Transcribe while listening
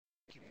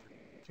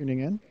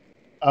tuning in.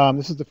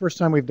 This is the first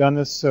time we've done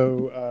this,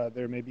 so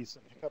there may be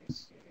some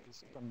hiccups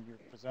from your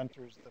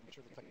presenters. I'm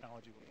sure the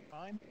technology will be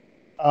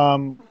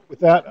fine.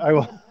 With that,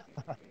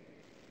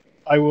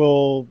 I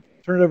will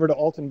turn it over to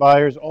Alton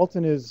Byers.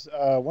 Alton is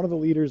one of the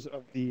leaders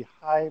of the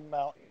High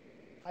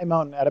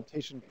Mountain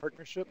Adaptation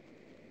Partnership,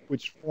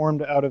 which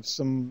formed out of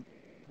some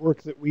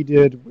work that we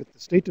did with the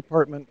State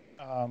Department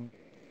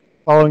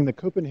following the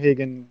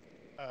Copenhagen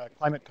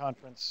Climate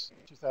Conference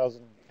in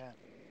 2010.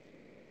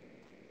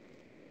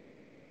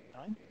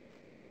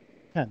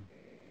 10.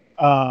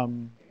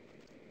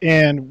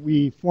 And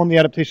we formed the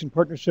Adaptation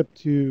Partnership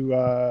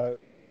to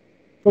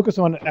focus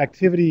on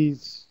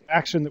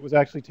action that was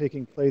actually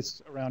taking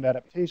place around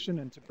adaptation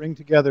and to bring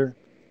together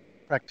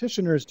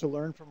practitioners to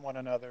learn from one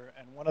another.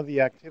 And one of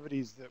the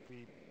activities that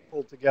we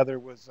pulled together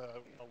was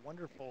a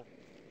wonderful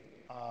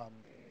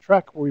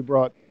trek where we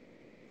brought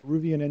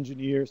Peruvian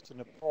engineers to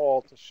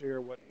Nepal to share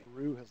what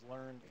Peru has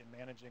learned in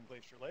managing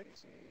glacier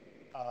lakes.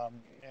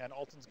 And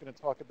Alton's going to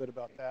talk a bit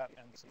about that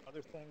and some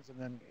other things. And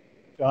then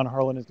John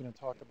Harlin is going to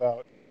talk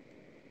about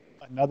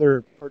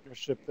another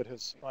partnership that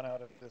has spun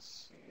out of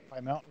this High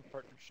Mountain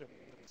Partnership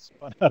that has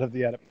spun out of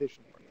the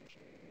Adaptation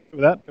Partnership. So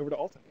with that, over to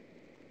Alton.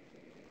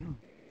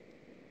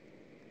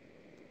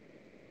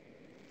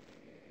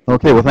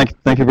 Okay, well,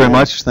 thank you very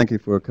much. Thank you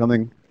for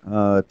coming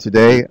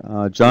today.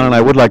 John and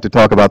I would like to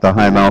talk about the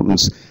High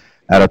Mountains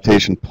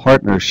Adaptation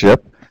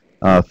Partnership,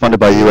 funded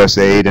by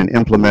USAID and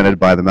implemented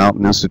by the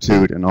Mountain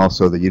Institute and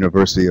also the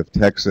University of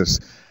Texas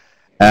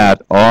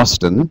at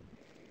Austin.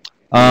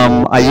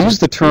 I use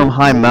the term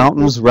high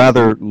mountains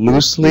rather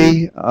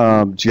loosely.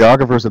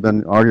 Geographers have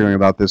been arguing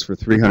about this for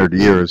 300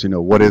 years. You know,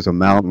 what is a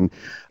mountain?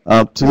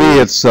 To me,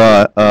 it's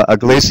a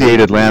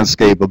glaciated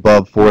landscape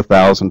above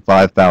 4,000,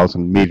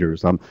 5,000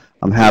 meters.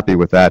 I'm happy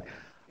with that.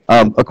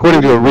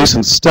 According to a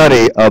recent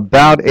study,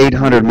 about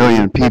 800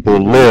 million people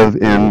live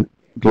in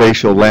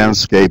glacial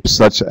landscapes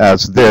such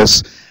as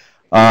this,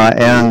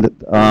 and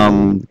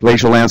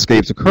glacial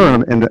landscapes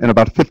occur in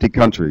about 50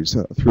 countries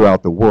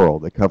throughout the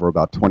world. They cover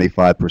about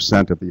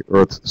 25% of the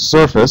Earth's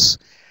surface.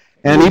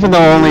 And even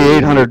though only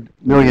 800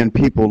 million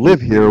people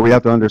live here, we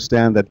have to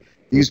understand that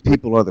these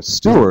people are the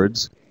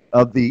stewards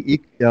of the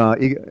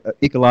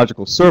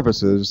ecological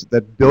services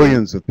that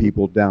billions of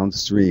people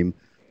downstream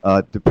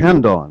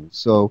depend on.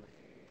 So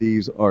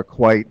these are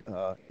quite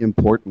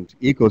important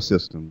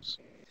ecosystems.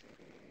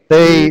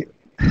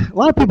 A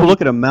lot of people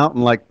look at a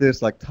mountain like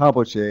this, like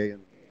Taboche,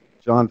 and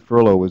John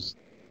Furlow was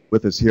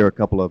with us here a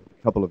couple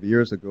of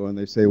years ago, and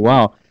they say,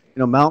 wow, you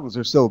know, mountains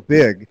are so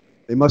big,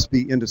 they must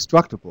be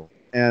indestructible.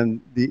 And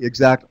the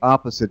exact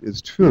opposite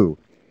is true.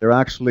 They're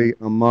actually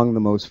among the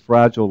most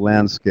fragile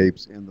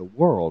landscapes in the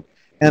world.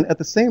 And at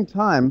the same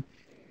time,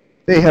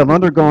 they have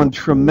undergone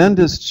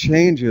tremendous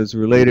changes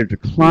related to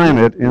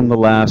climate in the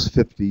last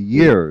 50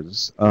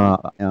 years,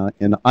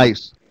 in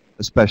ice,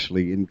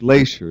 especially in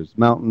glaciers.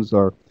 Mountains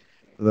are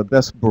the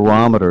best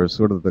barometer,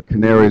 sort of the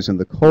canaries in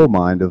the coal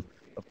mine of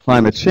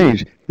climate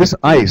change. This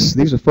ice,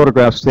 these are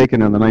photographs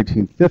taken in the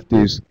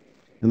 1950s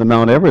in the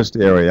Mount Everest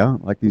area,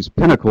 like these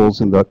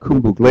pinnacles in the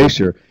Khumbu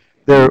Glacier.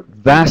 They're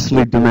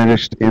vastly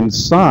diminished in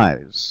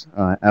size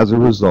as a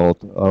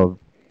result of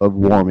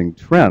warming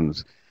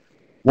trends.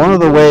 One of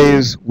the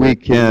ways we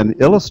can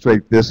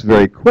illustrate this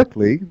very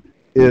quickly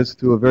is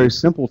through a very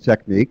simple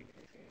technique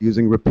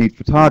using repeat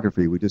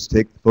photography. We just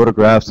take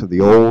photographs of the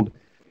old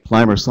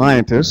climber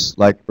scientists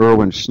like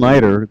Erwin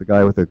Schneider, the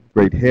guy with the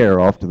great hair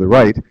off to the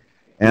right,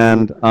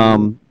 and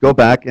go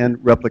back and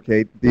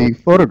replicate the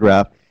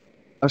photograph.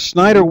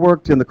 Schneider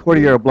worked in the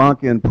Cordillera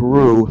Blanca in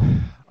Peru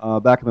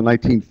back in the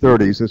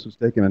 1930s. This was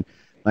taken in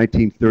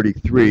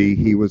 1933.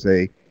 He was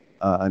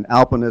an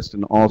alpinist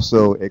and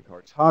also a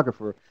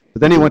cartographer. But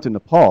then he went to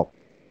Nepal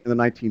in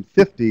the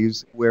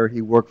 1950s, where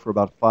he worked for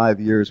about 5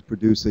 years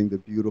producing the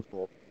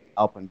beautiful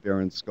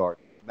Alpen-Bärenskart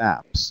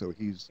maps. So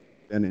he's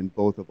been in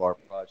both of our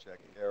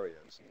project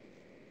areas.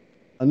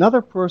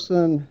 Another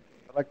person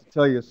I'd like to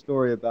tell you a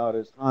story about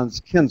is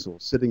Hans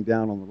Kinzel, sitting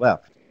down on the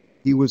left.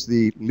 He was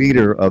the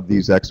leader of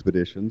these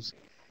expeditions.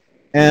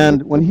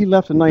 And when he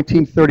left in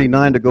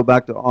 1939 to go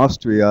back to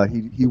Austria,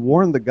 he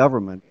warned the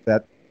government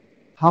that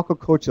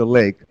Halkakocha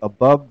Lake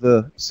above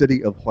the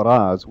city of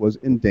Huaraz was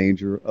in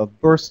danger of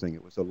bursting.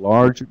 It was a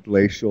large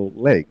glacial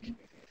lake.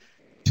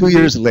 2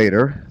 years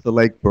later, the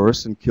lake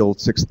burst and killed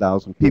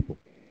 6,000 people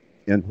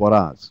in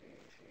Huaraz.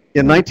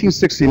 In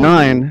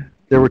 1969,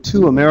 there were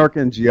 2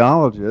 American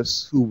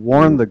geologists who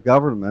warned the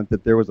government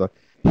that there was a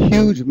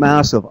huge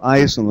mass of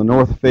ice on the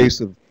north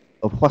face of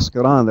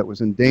Huascarán that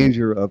was in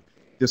danger of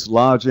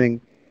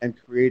dislodging and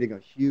creating a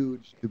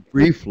huge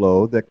debris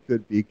flow that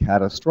could be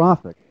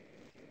catastrophic.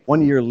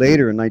 1 year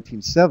later, in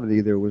 1970,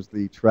 there was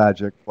the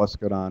tragic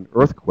Huascarán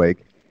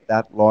earthquake.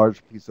 That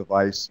large piece of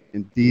ice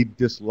indeed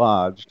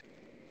dislodged,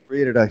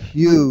 created a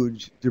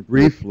huge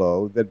debris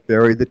flow that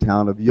buried the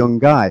town of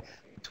Yungay.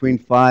 Between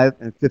 5,000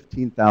 and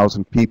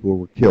 15,000 people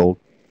were killed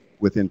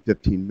within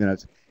 15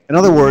 minutes. In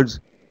other words,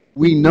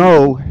 we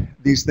know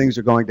these things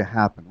are going to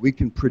happen. We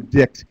can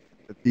predict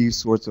that these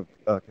sorts of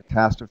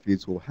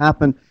catastrophes will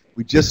happen.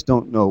 We just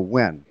don't know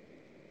when.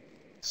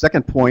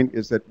 Second point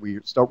is that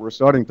we're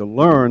starting to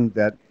learn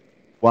that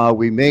while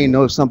we may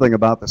know something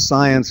about the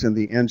science and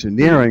the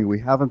engineering, we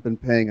haven't been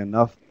paying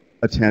enough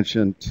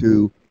attention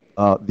to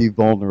the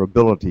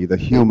vulnerability, the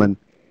human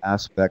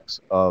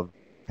aspects of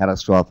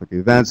catastrophic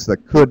events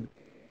that could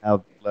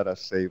have let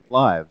us save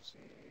lives.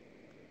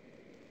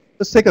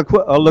 Let's take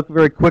a look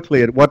very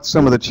quickly at what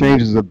some of the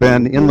changes have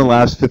been in the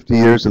last 50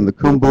 years in the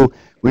Khumbu.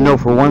 We know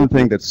for one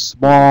thing that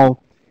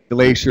small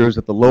glaciers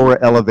at the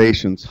lower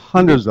elevations,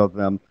 hundreds of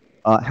them,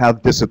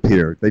 have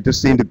disappeared. They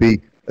just seem to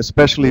be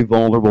especially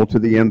vulnerable to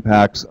the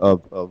impacts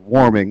of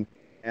warming,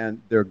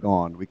 and they're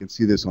gone. We can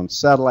see this on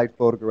satellite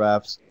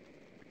photographs.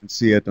 We can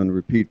see it on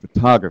repeat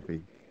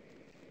photography.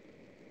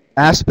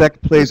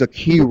 Aspect plays a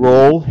key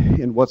role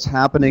in what's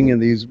happening in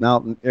these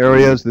mountain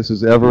areas. This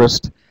is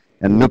Everest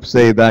and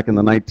Nuptse back in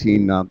the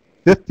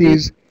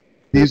 1950s.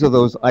 These are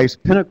those ice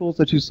pinnacles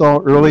that you saw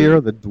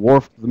earlier, the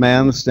dwarfed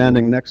man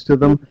standing next to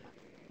them.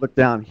 Look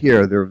down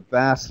here, they're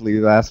vastly,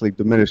 vastly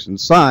diminished in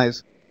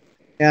size.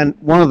 And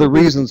one of the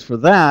reasons for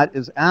that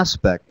is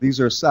aspect. These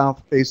are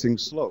south-facing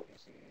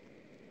slopes.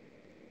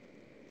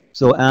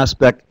 So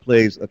aspect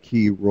plays a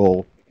key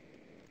role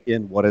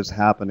in what is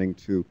happening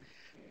to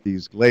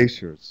these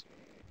glaciers.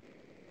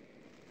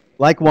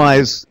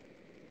 Likewise,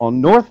 on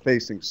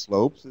north-facing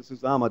slopes, this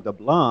is Ama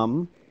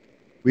Dablam,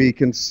 we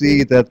can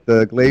see that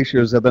the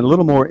glaciers have been a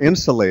little more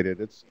insulated.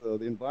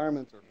 The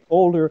environments are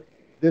colder.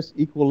 This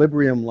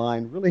equilibrium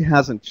line really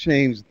hasn't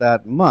changed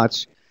that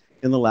much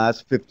in the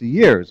last 50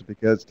 years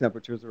because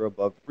temperatures are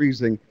above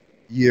freezing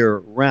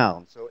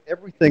year-round. So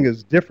everything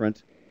is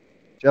different.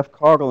 Jeff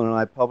Cargill and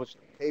I published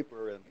a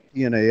paper in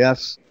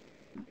PNAS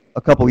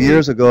a couple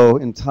years ago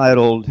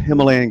entitled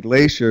Himalayan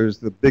Glaciers,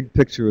 the Big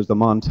Picture is a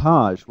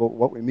Montage. Well,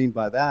 what we mean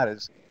by that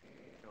is,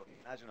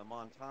 imagine a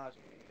montage,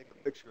 take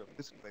a picture of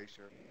this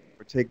glacier,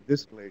 or take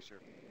this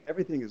glacier.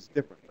 Everything is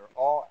different. They're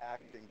all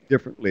acting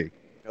differently.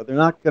 They're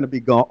not going to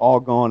be all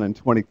gone in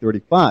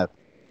 2035.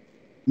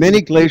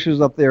 Many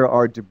glaciers up there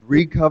are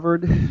debris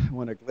covered.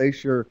 When a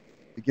glacier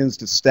begins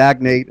to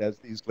stagnate, as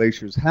these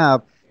glaciers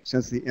have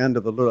since the end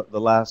of the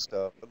last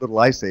Little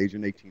Ice Age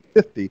in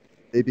 1850,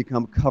 they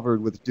become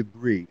covered with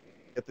debris.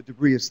 If the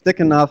debris is thick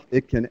enough,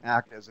 it can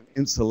act as an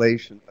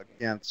insulation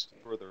against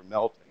further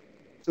melting.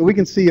 So we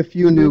can see a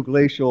few new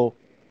glacial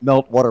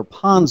meltwater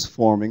ponds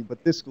forming,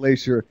 but this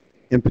glacier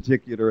in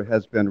particular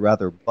has been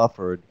rather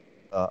buffered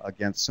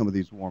against some of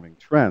these warming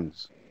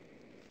trends.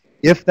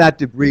 If that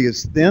debris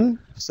is thin,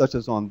 such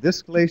as on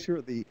this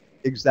glacier, the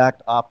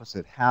exact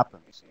opposite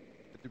happens.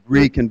 The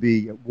debris can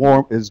be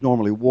warm, is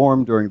normally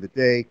warm during the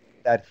day.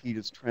 That heat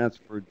is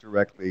transferred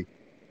directly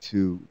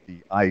to the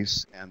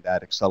ice, and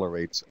that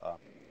accelerates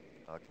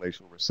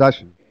glacial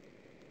recession.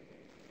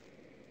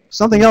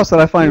 Something else that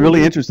I find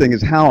really interesting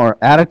is how our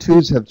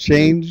attitudes have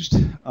changed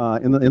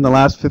in the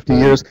last 50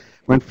 years.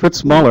 When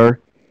Fritz Muller,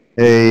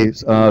 a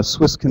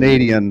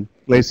Swiss-Canadian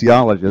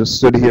glaciologist,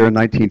 stood here in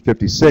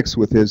 1956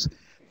 with his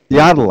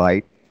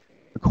theodolite,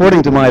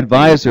 according to my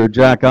advisor,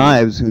 Jack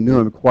Ives, who knew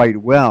him quite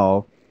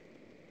well,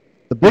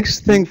 the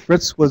biggest thing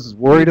Fritz was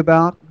worried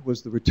about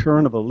was the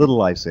return of a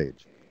Little Ice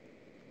Age.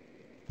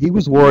 He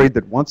was worried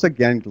that once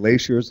again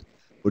glaciers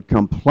would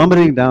come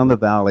plummeting down the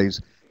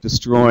valleys,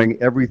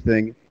 destroying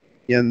everything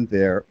in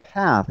their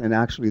path, and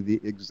actually the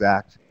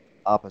exact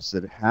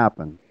opposite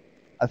happened.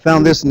 I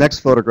found this next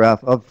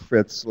photograph of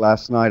Fritz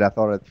last night. I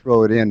thought I'd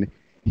throw it in.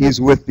 He's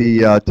with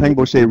the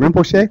Tengboche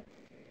Rinpoche.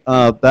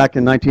 Back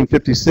in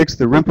 1956,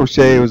 the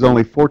Rinpoche was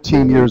only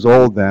 14 years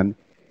old then.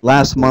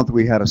 Last month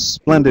we had a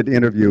splendid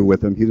interview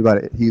with him.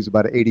 He's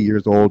about 80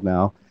 years old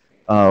now.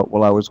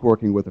 While I was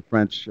working with a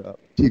French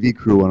TV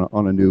crew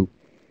on a new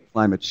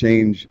climate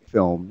change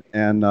film.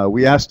 And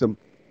we asked him,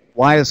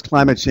 why is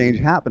climate change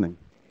happening?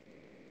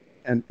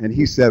 And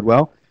he said,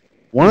 well,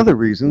 one of the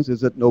reasons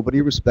is that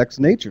nobody respects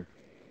nature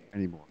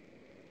anymore.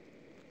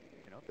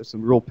 There's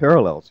some real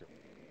parallels here.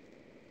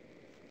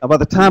 Now, by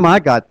the time I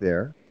got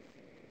there,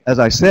 as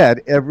I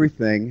said,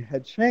 everything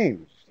had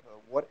changed.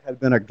 What had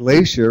been a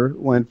glacier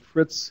when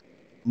Fritz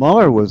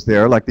Muller was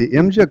there, like the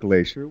Imja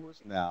Glacier, was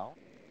now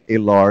a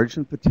large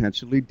and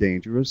potentially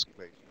dangerous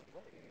glacier.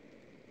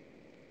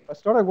 I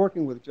started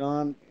working with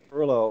John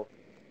Furlow,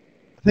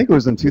 I think it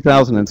was in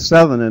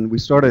 2007, and we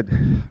started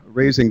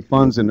raising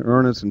funds in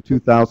earnest in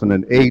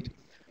 2008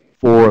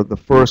 for the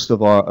first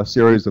of a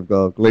series of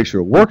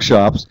glacier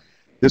workshops.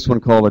 This one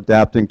called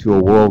Adapting to a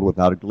World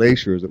Without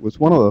Glaciers. It was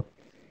one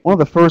of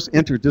the first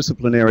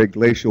interdisciplinary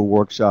glacial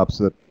workshops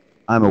that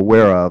I'm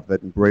aware of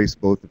that embraced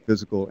both the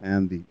physical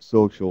and the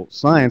social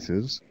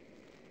sciences.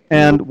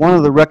 And one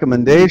of the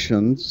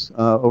recommendations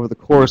over the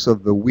course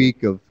of the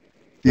week of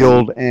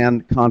field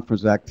and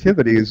conference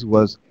activities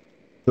was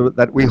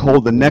that we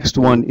hold the next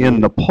one in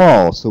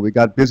Nepal. So we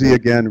got busy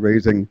again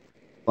raising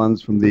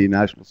funds from the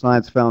National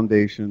Science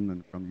Foundation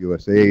and from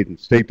USAID and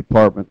State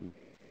Department and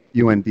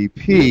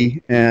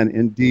UNDP, and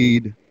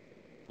indeed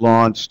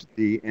launched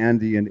the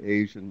Andean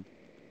Asian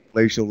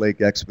Glacial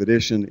Lake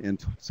Expedition in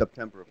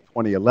September of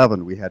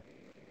 2011. We had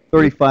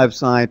 35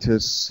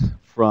 scientists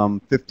from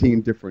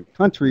 15 different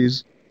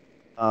countries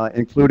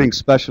including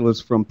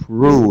specialists from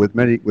Peru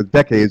with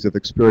decades of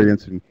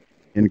experience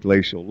in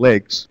glacial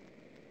lakes,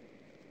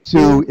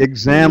 to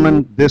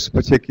examine this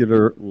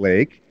particular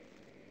lake.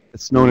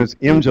 It's known as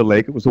Imja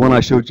Lake. It was the one I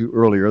showed you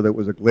earlier that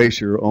was a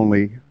glacier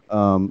only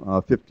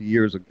 50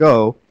 years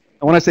ago.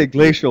 And when I say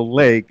glacial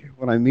lake,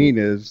 what I mean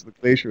is the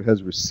glacier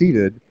has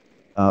receded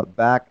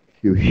back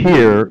to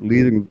here,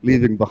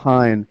 leaving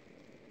behind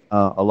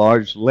a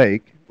large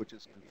lake, which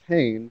is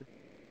contained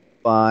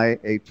by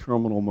a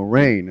terminal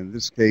moraine. In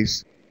this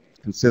case,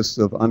 it consists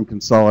of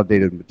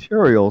unconsolidated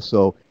material,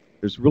 so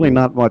there's really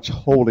not much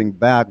holding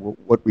back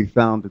what we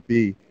found to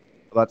be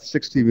about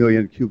 60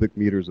 million cubic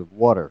meters of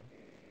water.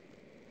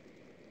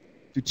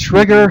 To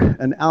trigger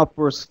an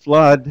outburst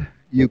flood,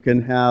 you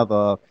can have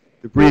a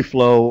debris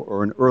flow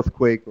or an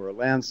earthquake or a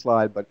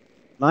landslide, but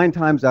 9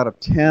 times out of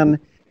 10,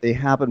 they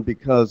happen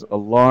because a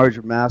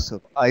large mass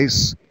of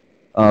ice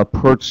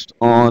perched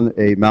on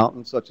a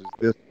mountain such as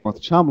this,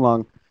 North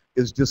Chamlang,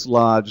 is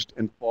dislodged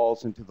and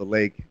falls into the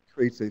lake,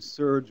 creates a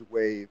surge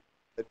wave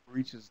that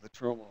breaches the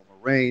terminal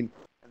moraine,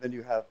 and then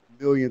you have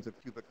millions of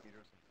cubic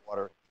meters of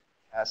water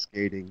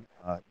cascading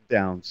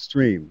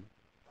downstream,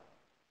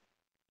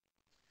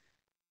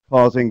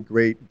 causing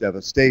great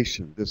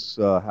devastation. This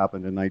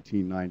happened in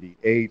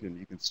 1998, and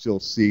you can still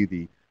see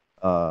the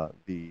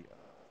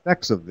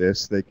effects of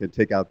this. They can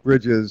take out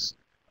bridges,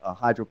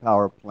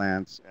 hydropower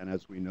plants, and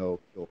as we know,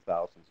 kill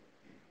thousands of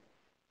people.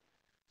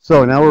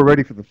 So now we're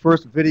ready for the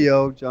first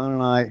video. John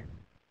and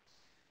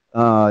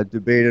I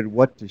debated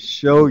what to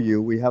show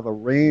you. We have a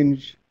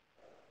range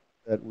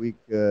that we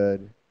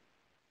could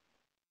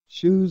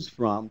choose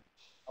from.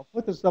 I'll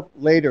put this up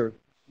later.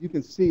 You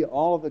can see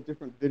all of the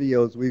different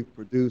videos we've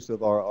produced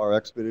of our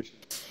expedition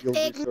field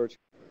research,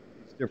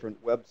 these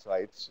different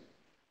websites.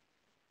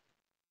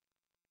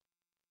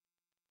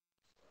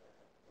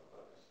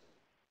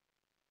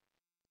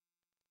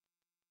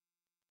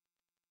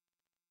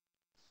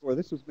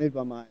 This was made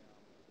by my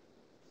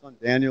son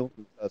Daniel,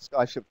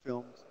 Skyship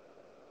Films.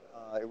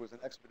 It was an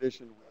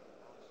expedition we launched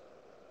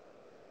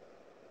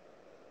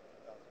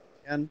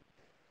in 2010.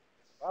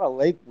 It's about a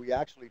lake we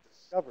actually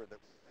discovered that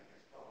was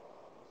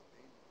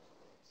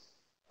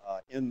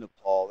in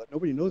Nepal that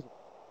nobody knows about.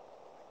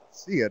 They can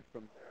see it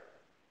from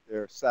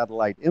their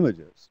satellite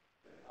images.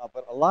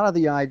 But a lot of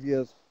the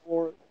ideas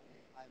for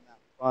the HiMAP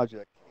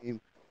project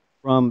came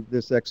from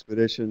this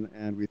expedition,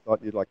 and we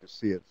thought you'd like to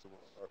see it. So we'll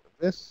start with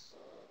this.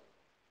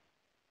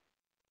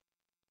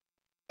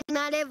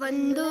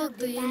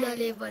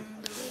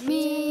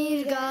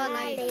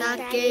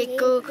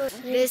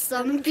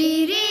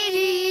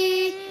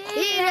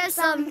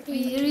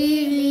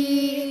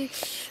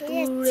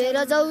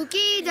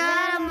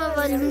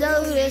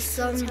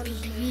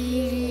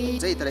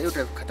 तर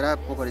एउटा खतरा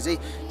पोखरी चाहिँ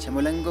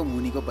छेमोल्याङको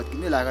मुनिको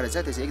बत्किने लागेको रहेछ।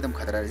 त्यो चाहिँ एकदम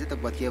खतरा रहेछ। त्यो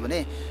बत्कियो भने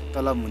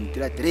तल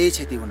मुनितिर धेरै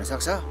क्षति हुन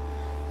सक्छ।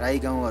 राई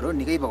गाउँहरू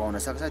निकै बगाउन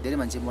सक्छ। धेरै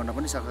मान्छे मर्न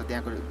पनि सक्छ।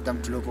 त्यहाँको एकदम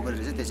ठुलो पोखरी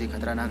रहेछ। त्यो चाहिँ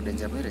खतरनाक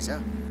डेन्जर पनि रहेछ।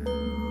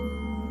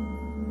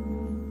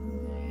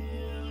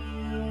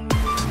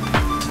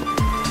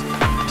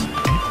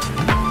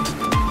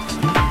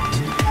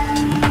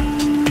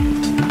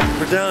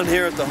 We're down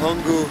here at the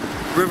Hongu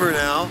River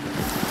now.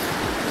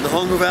 The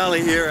Hongu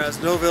Valley here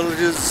has no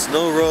villages,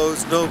 no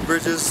roads, no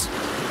bridges.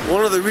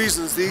 One of the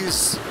reasons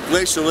these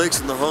glacial lakes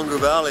in the Hongu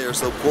Valley are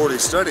so poorly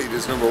studied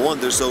is, number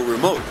one, they're so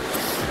remote.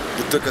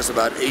 It took us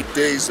about 8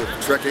 days of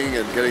trekking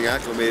and getting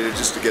acclimated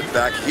just to get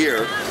back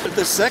here. But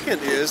the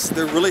second is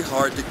they're really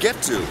hard to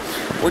get to.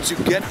 Once you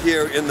get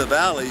here in the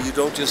valley, you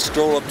don't just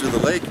stroll up to the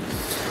lake.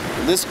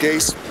 In this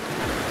case,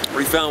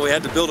 we found we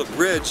had to build a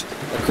bridge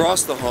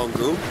across the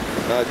Hongu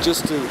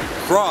just to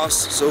cross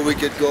so we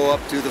could go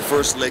up to the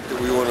first lake that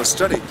we want to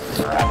study.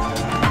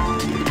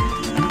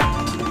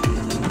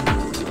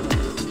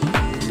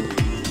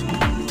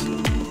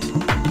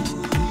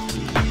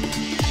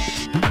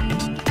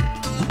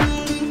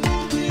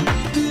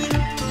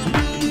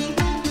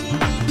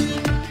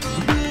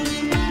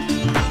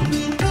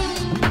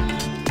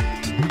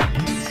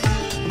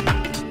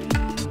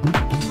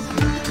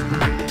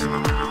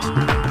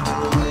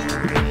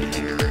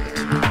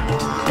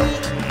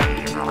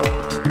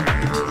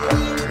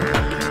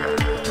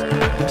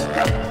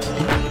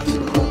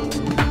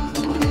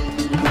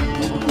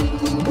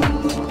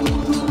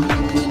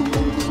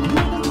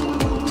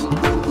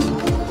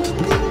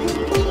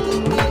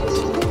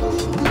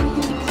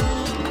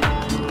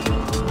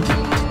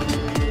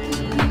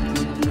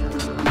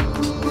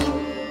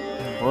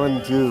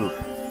 One, two,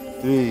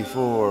 three,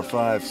 four,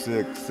 five,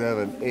 six,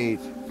 seven, eight.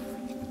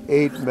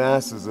 8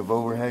 masses of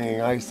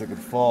overhanging ice that could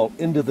fall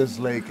into this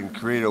lake and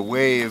create a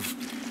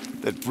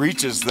wave that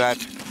breaches that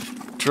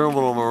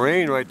terminal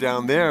moraine right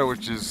down there,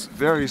 which is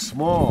very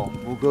small.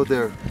 We'll go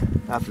there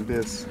after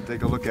this,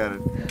 take a look at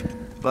it.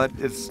 But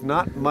it's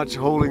not much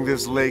holding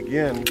this lake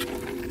in,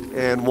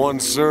 and one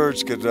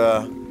surge could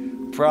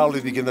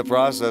probably begin the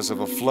process of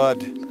a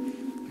flood,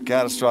 a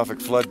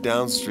catastrophic flood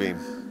downstream.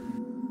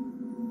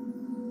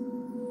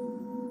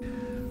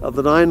 Of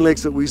the 9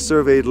 lakes that we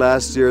surveyed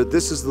last year,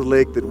 this is the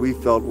lake that we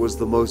felt was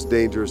the most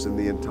dangerous in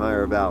the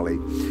entire valley.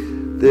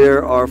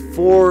 There are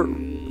 4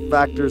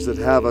 factors that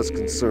have us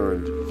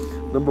concerned.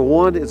 Number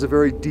one, it's a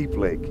very deep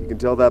lake. You can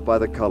tell that by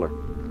the color.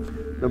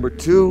 Number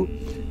two,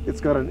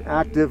 it's got an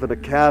active and a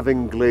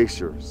calving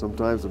glacier.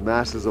 Sometimes the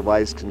masses of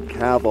ice can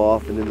calve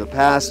off, and in the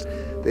past,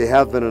 they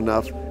have been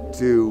enough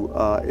to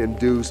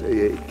induce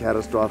a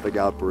catastrophic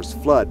outburst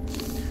flood.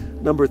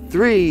 Number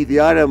three,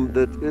 the item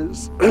that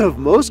is of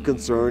most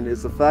concern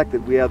is the fact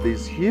that we have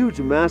these huge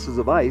masses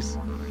of ice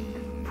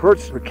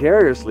perched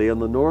precariously on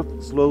the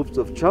north slopes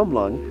of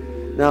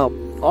Chumlung. Now,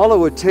 all it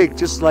would take,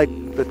 just like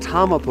the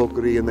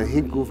Tamapokuri in the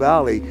Hinku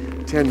Valley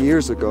 10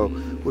 years ago,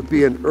 would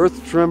be an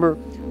earth tremor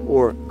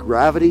or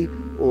gravity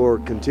or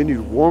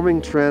continued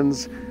warming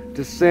trends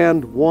to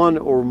send one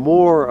or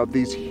more of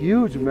these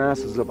huge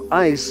masses of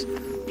ice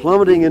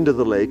plummeting into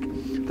the lake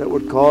that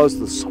would cause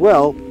the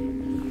swell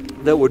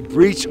that would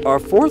breach our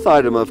fourth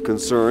item of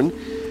concern,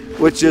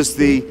 which is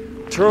the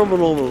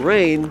terminal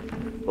moraine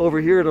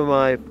over here to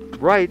my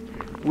right,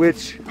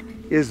 which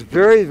is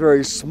very,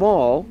 very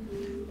small,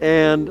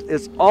 and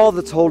it's all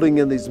that's holding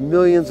in these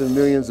millions and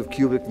millions of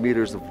cubic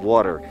meters of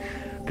water.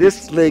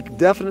 This lake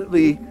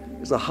definitely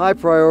is a high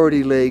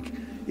priority lake.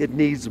 It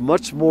needs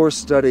much more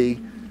study,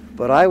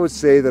 but I would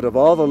say that of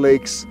all the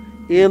lakes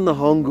in the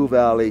Hongu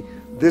Valley,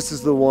 this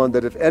is the one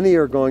that if any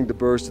are going to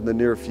burst in the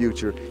near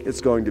future, it's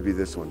going to be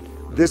this one.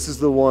 This is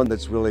the one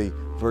that's really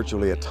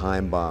virtually a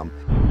time bomb.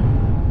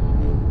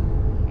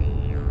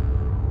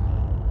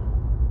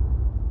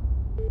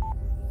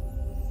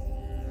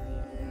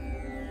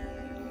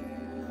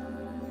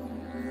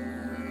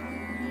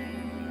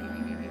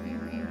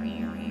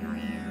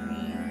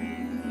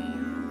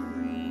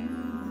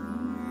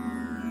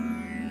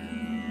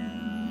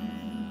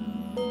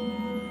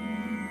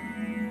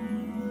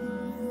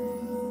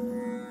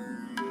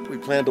 We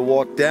plan to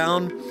walk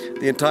down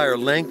the entire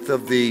length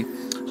of the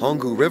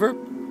Hongu River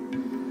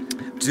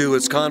to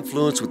its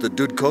confluence with the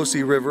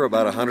Dudkosi River,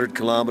 about 100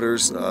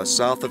 kilometers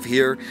south of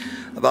here.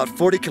 About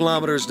 40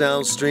 kilometers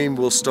downstream,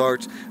 we'll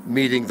start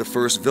meeting the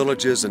first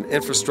villages and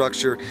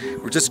infrastructure.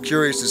 We're just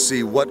curious to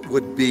see what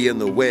would be in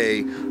the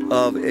way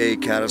of a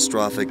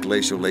catastrophic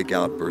glacial lake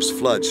outburst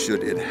flood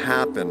should it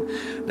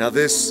happen. Now,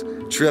 this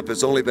trip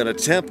has only been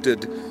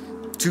attempted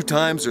 2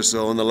 times or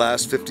so in the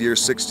last 50 or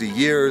 60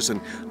 years,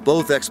 and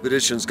both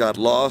expeditions got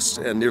lost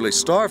and nearly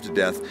starved to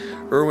death.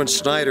 Erwin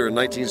Schneider in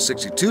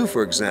 1962,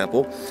 for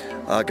example,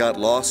 got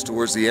lost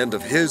towards the end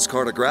of his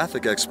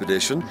cartographic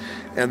expedition,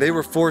 and they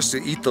were forced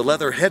to eat the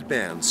leather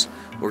headbands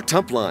or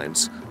tump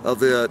lines of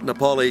the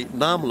Nepali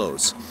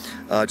Namlos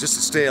just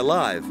to stay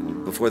alive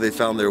before they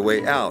found their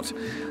way out.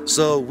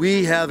 So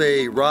we have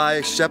a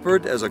Rai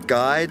shepherd as a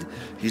guide.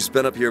 He's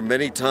been up here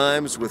many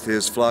times with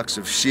his flocks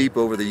of sheep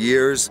over the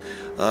years.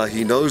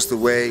 He knows the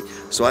way,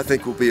 so I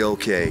think we'll be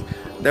okay.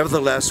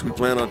 Nevertheless, we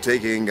plan on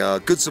taking a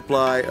good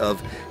supply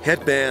of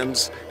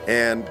headbands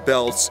and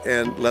belts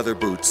and leather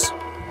boots.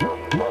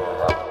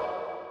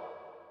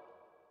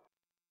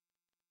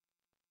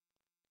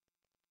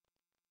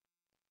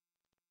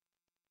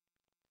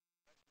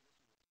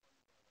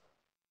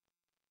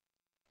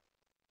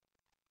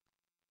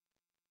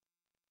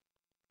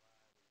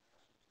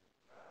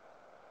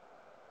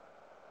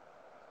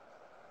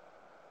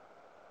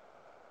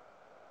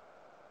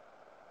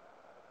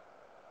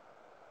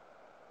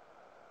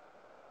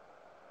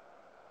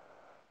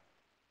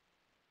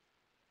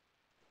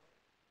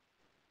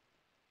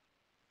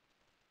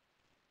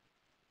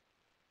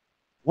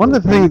 One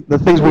of the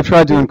things we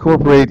tried to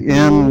incorporate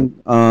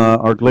in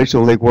our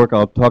glacial lake work,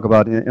 I'll talk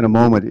about in a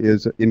moment,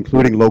 is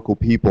including local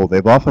people.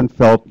 They've often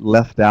felt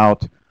left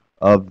out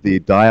of the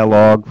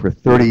dialogue. For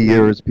 30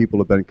 years, people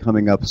have been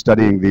coming up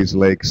studying these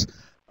lakes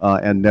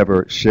and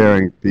never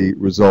sharing the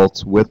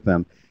results with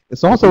them.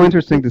 It's also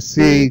interesting to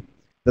see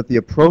that the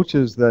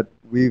approaches that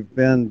we've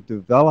been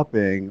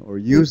developing or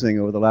using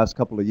over the last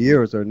couple of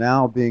years are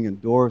now being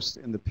endorsed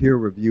in the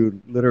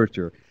peer-reviewed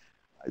literature.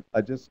 I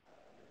just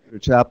a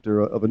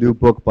chapter of a new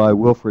book by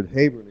Wilfred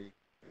Haberly,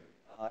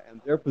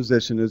 and their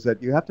position is that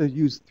you have to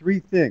use 3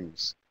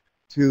 things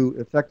to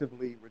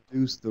effectively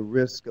reduce the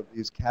risk of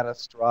these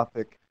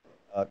catastrophic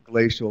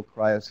glacial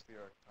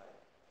cryospheric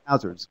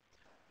hazards.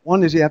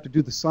 One is you have to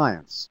do the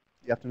science.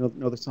 You have to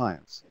know the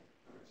science.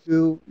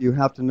 2, you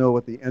have to know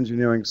what the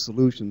engineering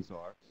solutions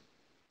are.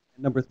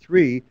 And number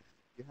 3,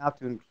 you have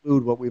to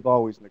include what we've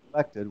always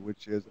neglected,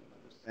 which is an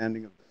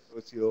understanding of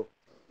the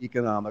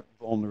socio-economic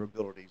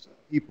vulnerabilities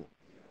of people.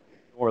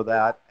 Ignore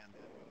that, and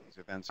then when these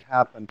events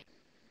happen,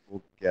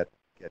 people get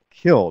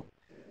killed.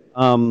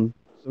 So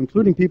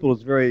including people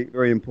is very,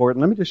 very important.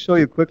 Let me just show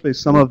you quickly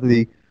some of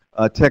the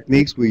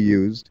techniques we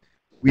used.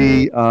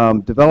 We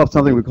developed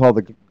something we call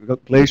the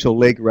Glacial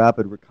Lake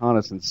Rapid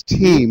Reconnaissance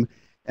Team,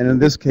 and in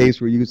this case,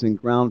 we're using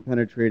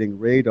ground-penetrating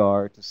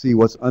radar to see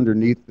what's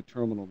underneath the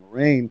terminal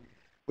moraine,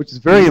 which is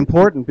very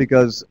important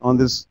because on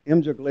this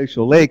Imja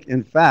Glacial Lake,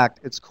 in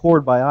fact, it's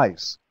cored by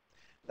ice.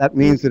 That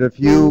means that if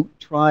you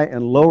try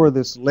and lower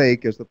this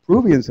lake, as the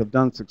Peruvians have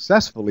done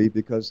successfully,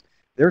 because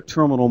their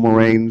terminal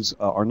moraines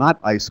are not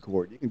ice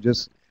cored. You can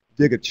just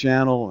dig a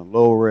channel and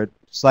lower it,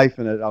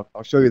 siphon it.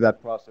 I'll show you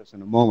that process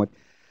in a moment.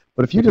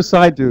 But if you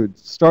decide to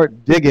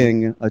start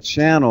digging a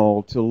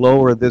channel to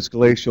lower this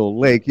glacial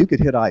lake, you could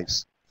hit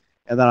ice.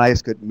 And that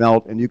ice could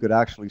melt, and you could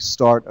actually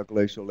start a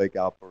glacial lake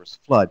outburst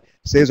flood.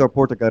 Cesar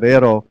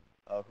Portocarrero,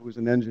 who is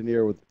an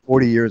engineer with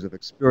 40 years of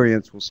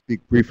experience, will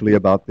speak briefly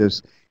about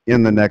this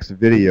in the next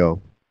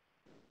video.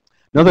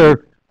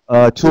 Another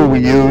tool we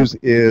use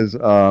is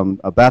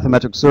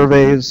bathymetric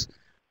surveys.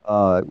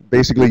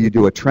 Basically, you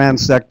do a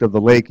transect of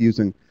the lake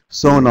using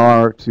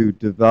sonar to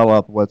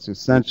develop what's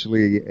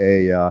essentially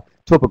a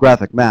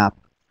topographic map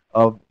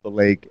of the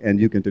lake,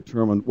 and you can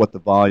determine what the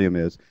volume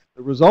is.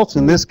 The results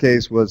in this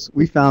case was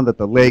we found that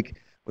the lake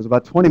was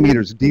about 20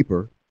 meters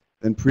deeper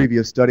than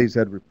previous studies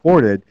had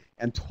reported,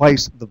 and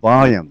twice the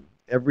volume.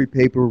 Every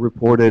paper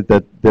reported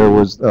that there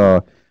was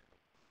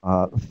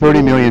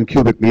 30 million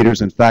cubic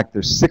meters. In fact,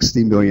 there's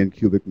 60 million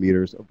cubic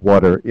meters of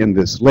water in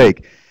this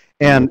lake.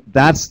 And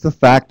that's the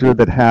factor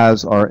that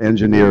has our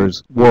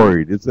engineers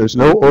worried. There's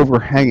no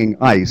overhanging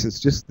ice. It's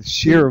just the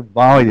sheer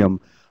volume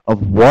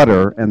of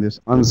water and this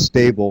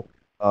unstable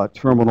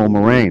terminal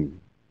moraine.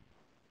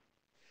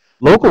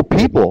 Local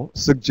people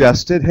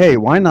suggested, hey,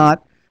 why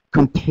not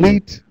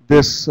complete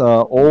this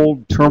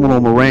old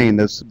terminal moraine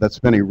that's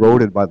been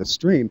eroded by the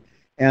stream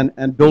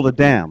and build a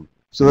dam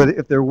so that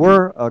if there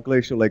were a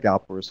glacial lake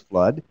outburst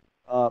flood,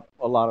 a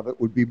lot of it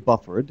would be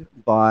buffered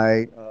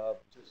by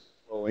just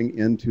flowing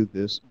into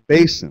this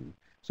basin.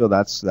 So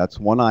that's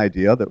one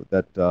idea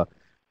that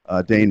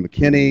Dane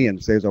McKinney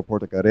and Cesar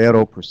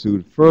Portocarrero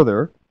pursued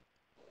further.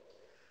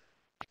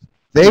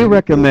 They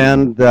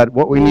recommend that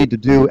what we need to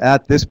do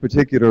at this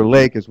particular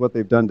lake is what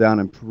they've done down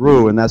in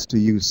Peru, and that's to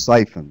use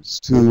siphons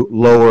to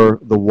lower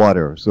the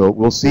water. So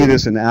we'll see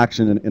this in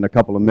action in a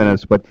couple of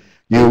minutes, but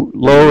you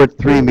lower it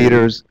 3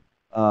 meters,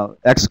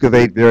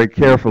 excavate very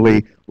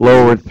carefully,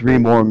 lower it 3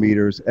 more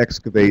meters,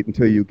 excavate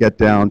until you get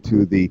down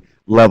to the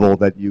level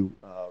that you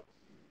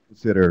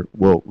consider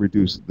will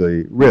reduce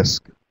the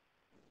risk.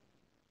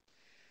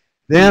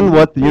 Then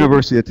what the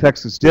University of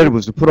Texas did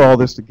was to put all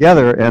this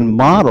together and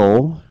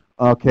model,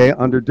 okay,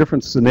 under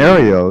different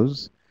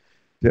scenarios,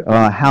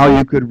 how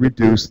you could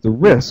reduce the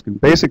risk. And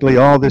basically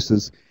all this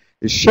is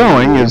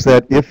showing is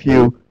that if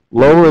you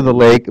lower the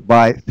lake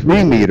by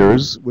 3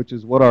 meters, which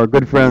is what our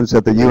good friends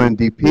at the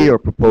UNDP are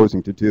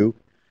proposing to do,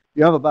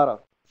 you have about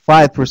a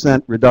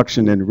 5%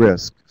 reduction in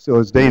risk. So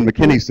as Dane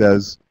McKinney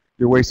says,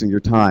 you're wasting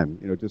your time,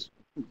 just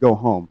go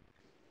home.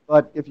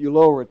 But if you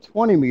lower it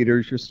 20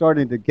 meters, you're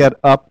starting to get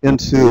up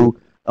into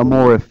a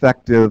more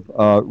effective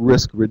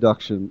risk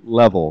reduction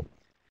level.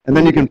 And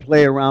then you can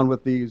play around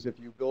with these. If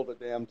you build a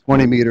dam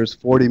 20 meters,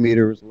 40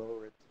 meters,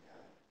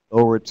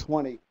 lower it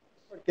 20,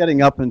 start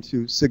getting up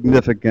into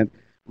significant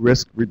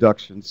risk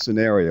reduction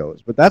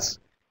scenarios. But that's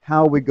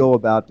how we go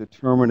about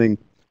determining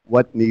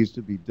what needs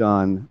to be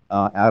done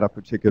at a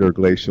particular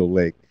glacial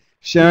lake.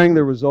 Sharing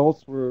the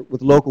results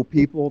with local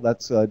people,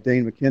 that's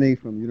Dane McKinney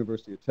from the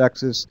University of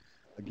Texas,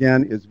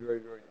 again, is very,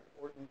 very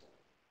important.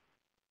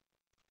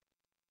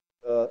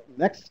 The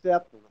next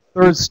step, the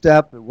third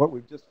step, and what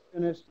we've just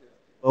finished,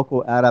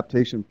 local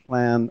adaptation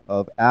plan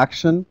of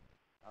action.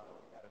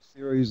 We had a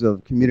series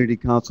of community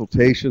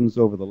consultations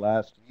over the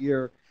last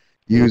year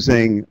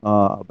using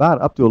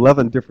about up to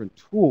 11 different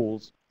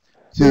tools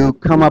to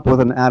come up with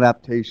an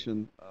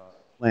adaptation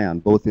plan,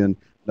 both in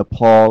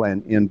Nepal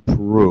and in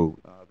Peru.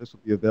 This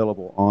will be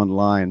available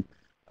online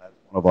as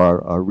one of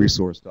our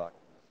resource documents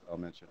I'll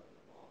mention.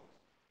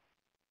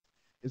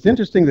 It's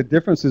interesting the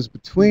differences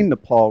between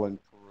Nepal and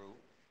Peru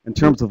in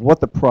terms of what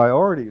the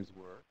priorities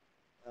were.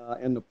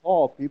 In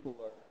Nepal, people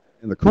are,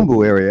 in the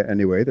Khumbu area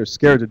anyway, they're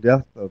scared to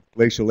death of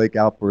glacial lake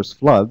outburst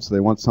floods. They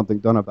want something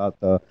done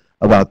about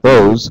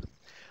those.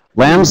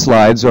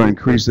 Landslides are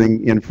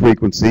increasing in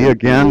frequency.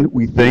 Again,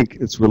 we think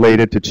it's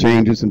related to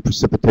changes in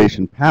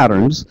precipitation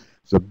patterns.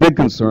 There's a big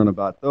concern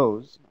about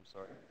those. I'm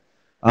sorry.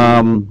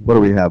 What do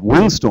we have?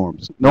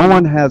 Windstorms. No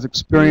one has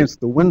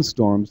experienced the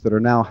windstorms that are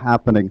now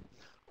happening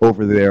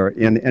over there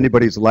in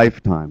anybody's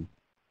lifetime.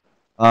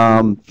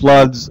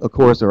 Floods, of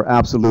course, are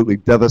absolutely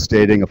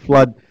devastating. A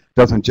flood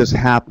doesn't just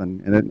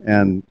happen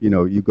and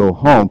you go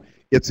home.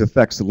 Its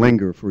effects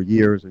linger for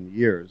years and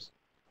years.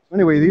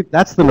 Anyway,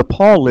 that's the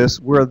Nepal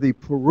list, where the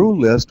Peru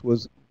list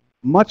was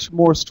much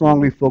more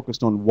strongly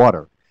focused on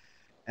water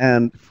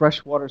and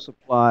fresh water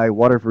supply,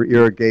 water for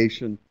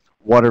irrigation,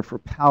 water for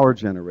power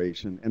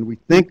generation. And we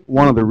think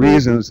one of the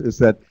reasons is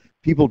that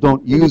people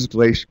don't use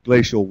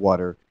glacial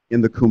water in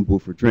the Khumbu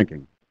for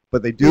drinking,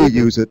 but they do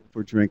use it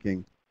for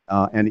drinking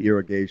and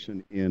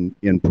irrigation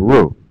in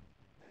Peru.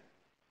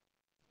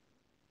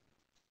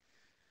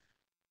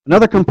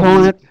 Another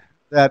component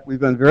that we've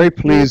been very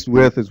pleased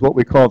with is what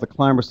we call the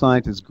Climate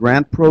Scientist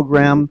Grant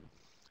Program.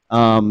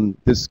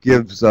 This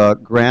gives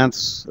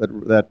grants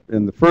that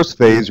in the first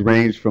phase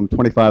range from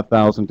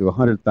 $25,000 to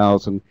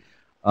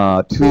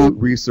 $100,000 to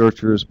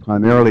researchers,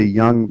 primarily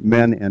young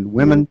men and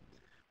women,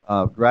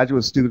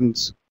 graduate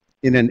students,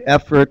 in an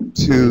effort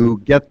to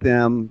get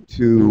them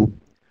to,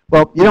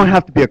 well, you don't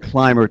have to be a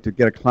climber to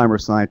get a Climate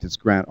Scientist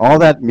grant. All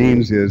that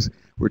means is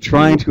we're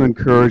trying to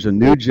encourage a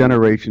new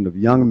generation of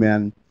young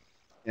men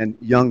and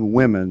young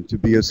women to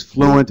be as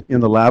fluent in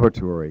the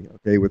laboratory,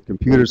 okay, with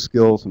computer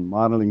skills and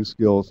modeling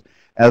skills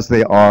as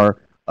they are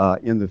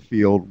in the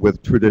field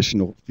with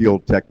traditional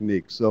field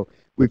techniques. So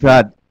we've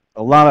had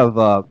a lot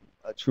of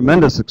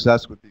tremendous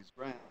success with these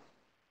grants.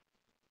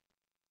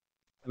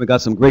 And we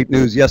got some great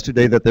news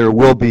yesterday that there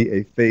will be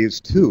a phase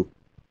 2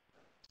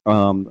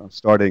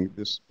 starting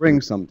this spring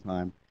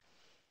sometime.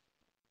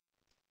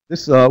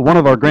 This one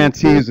of our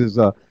grantees is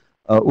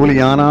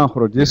Uliana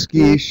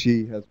Hrodzki.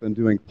 She has been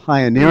doing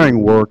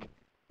pioneering work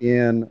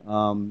in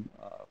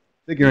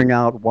figuring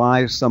out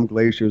why some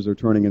glaciers are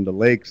turning into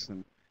lakes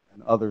and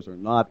others are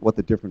not, what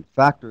the different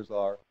factors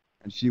are.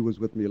 And she was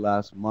with me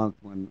last month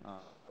when I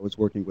was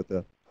working with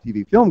the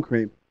TV film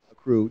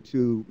crew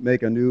to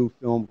make a new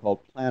film called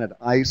Planet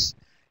Ice.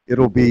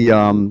 It'll be,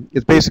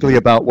 it's basically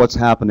about what's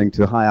happening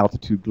to high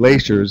altitude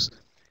glaciers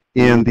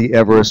in the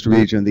Everest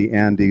region, the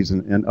Andes,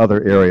 and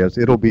other areas.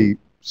 It'll be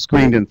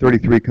screened in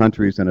 33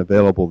 countries and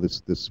available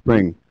this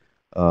spring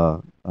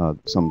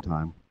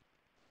sometime.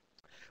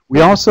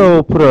 We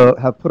also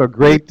have put a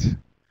great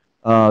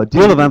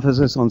deal of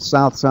emphasis on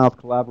South-South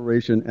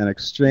collaboration and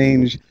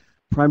exchange,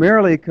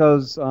 primarily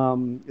because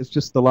it's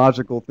just the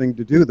logical thing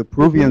to do. The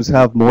Peruvians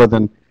have more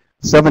than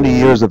 70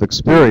 years of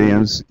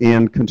experience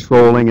in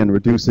controlling and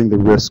reducing the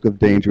risk of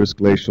dangerous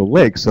glacial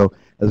lakes. So,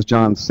 as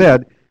John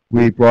said,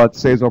 we brought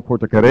Cesar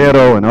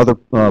Portocarrero and other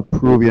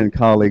Peruvian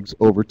colleagues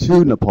over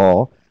to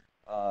Nepal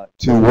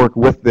to work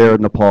with their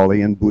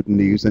Nepali and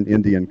Bhutanese and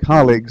Indian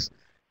colleagues,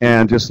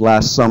 and just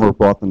last summer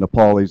brought the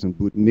Nepalis and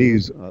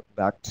Bhutanese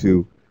back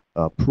to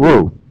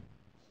Peru.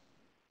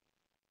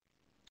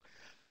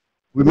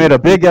 We made a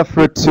big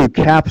effort to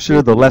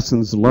capture the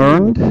lessons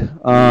learned.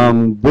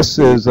 This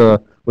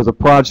was a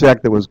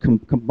project that was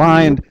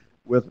combined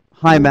with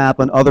HiMAP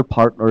and other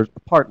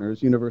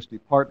partners, university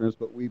partners,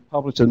 but we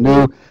published a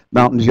new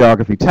mountain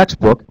geography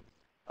textbook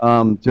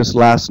just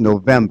last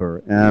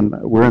November, and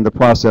we're in the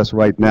process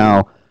right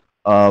now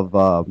of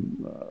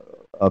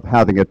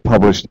having it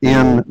published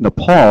in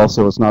Nepal,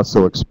 so it's not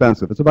so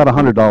expensive. It's about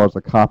 $100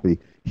 a copy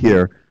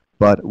here,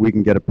 but we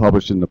can get it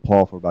published in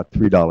Nepal for about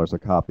 $3 a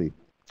copy.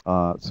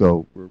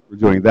 So we're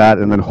doing that,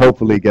 and then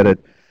hopefully get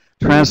it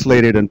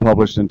translated and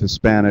published into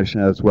Spanish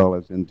as well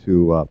as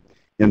into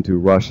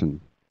Russian.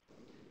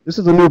 This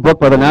is a new book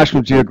by the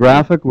National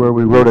Geographic where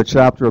we wrote a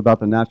chapter about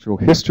the natural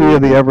history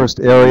of the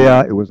Everest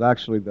area. It was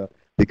actually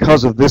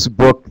because of this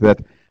book that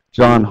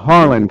John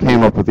Harlin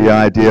came up with the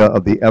idea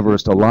of the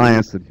Everest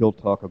Alliance that he'll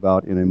talk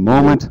about in a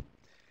moment.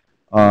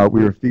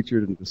 We were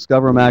featured in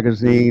Discover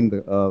magazine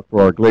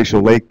for our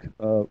glacial lake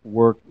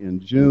work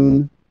in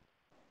June.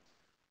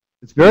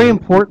 It's very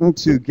important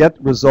to get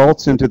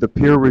results into the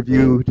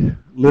peer-reviewed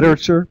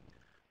literature.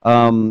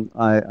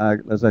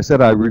 As I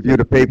said, I reviewed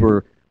a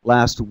paper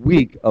last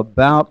week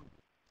about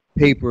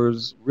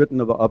papers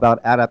written about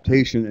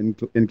adaptation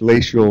in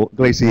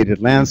glaciated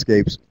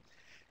landscapes.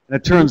 And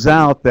it turns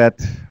out that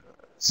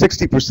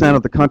 60%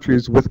 of the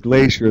countries with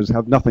glaciers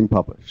have nothing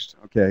published.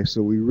 Okay,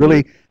 so we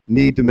really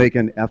need to make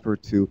an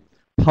effort to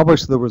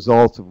publish the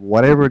results of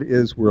whatever it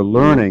is we're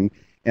learning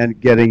and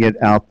getting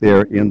it out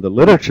there in the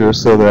literature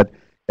so that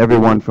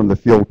everyone from the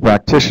field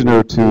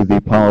practitioner to the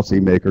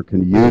policymaker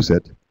can use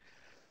it.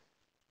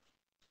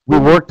 We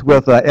worked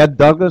with Ed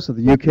Douglas of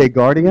the UK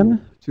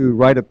Guardian to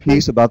write a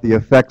piece about the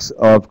effects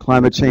of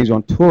climate change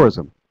on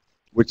tourism,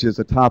 which is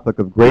a topic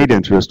of great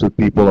interest with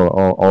people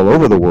all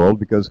over the world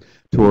because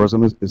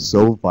tourism is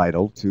so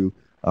vital to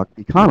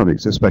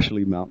economies,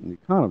 especially mountain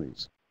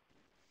economies.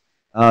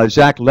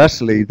 Jacques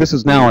Leslie, this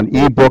is now an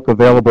e-book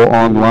available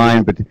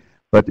online,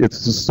 but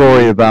it's a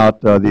story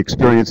about the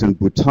experience in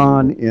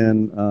Bhutan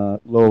in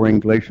lowering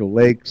glacial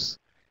lakes,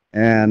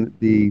 and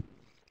the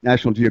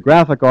National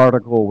Geographic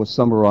article was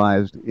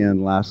summarized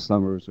in last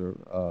summer's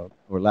or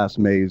last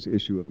May's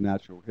issue of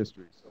Natural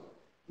History. So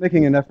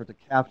making an effort to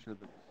capture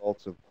the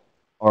results of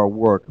our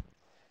work.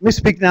 Let me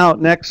speak now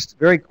next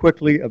very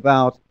quickly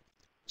about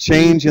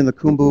change in the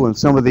Khumbu and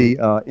some of the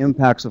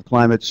impacts of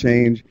climate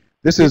change.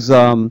 This is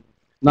Namche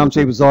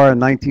Bazaar in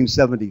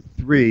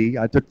 1973.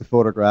 I took the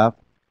photograph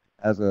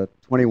as a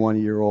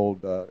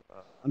 21-year-old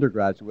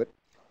undergraduate.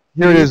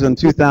 Here it is in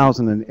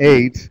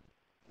 2008,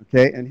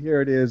 okay, and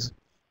here it is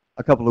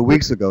a couple of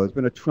weeks ago. There's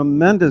been a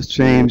tremendous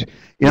change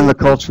in the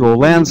cultural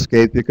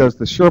landscape because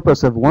the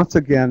Sherpas have once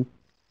again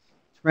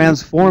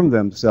transformed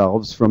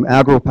themselves from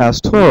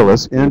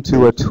agro-pastoralists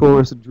into a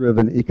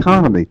tourist-driven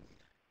economy.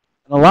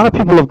 And a lot of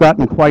people have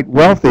gotten quite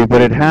wealthy,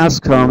 but it has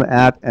come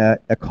at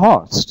a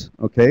cost,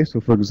 okay?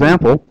 So for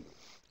example,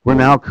 we're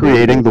now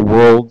creating the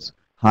world's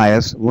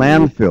highest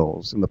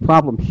landfills. And the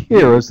problem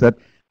here is that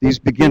these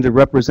begin to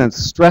represent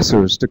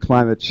stressors to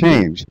climate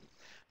change.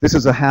 This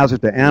is a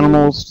hazard to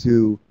animals,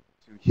 to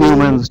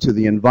humans, to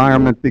the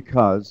environment,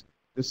 because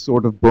this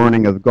sort of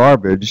burning of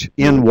garbage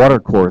in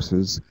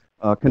watercourses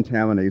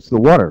contaminates the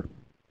water.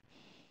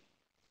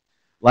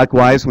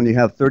 Likewise, when you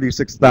have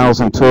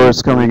 36,000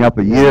 tourists coming up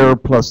a year,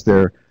 plus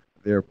their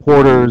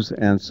porters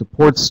and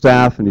support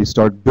staff, and you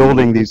start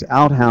building these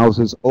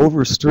outhouses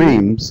over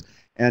streams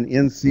and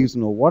in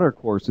seasonal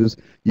watercourses,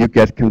 you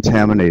get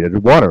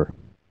contaminated water.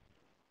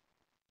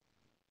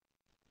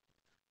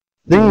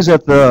 things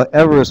at the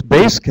Everest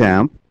Base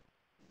Camp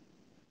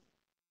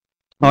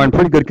are in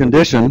pretty good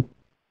condition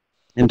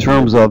in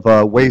terms of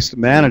waste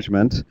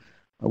management.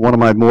 One of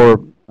my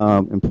more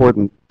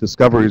important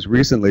discoveries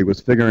recently was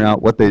figuring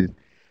out what they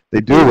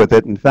do with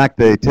it. In fact,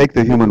 they take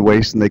the human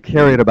waste and they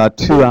carry it about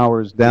 2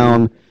 hours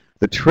down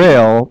the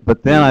trail,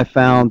 but then I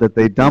found that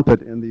they dump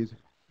it in these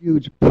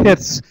huge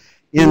pits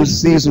in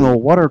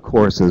seasonal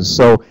watercourses.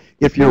 So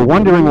if you're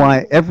wondering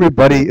why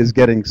everybody is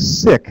getting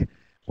sick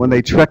when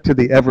they trek to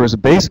the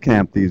Everest Base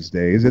Camp these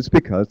days, it's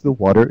because the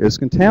water is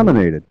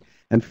contaminated.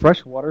 And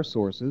freshwater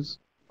sources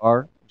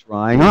are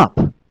drying up.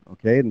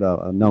 Okay, and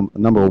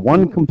number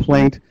one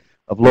complaint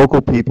of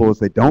local people is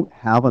they don't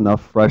have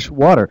enough fresh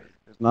water.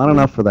 There's not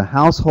enough for the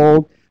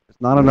household. There's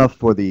not enough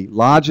for the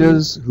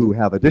lodges who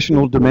have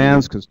additional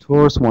demands because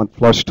tourists want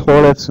flush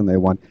toilets and they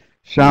want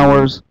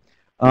showers.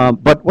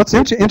 But what's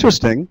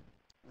interesting,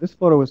 this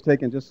photo was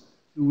taken just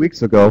 2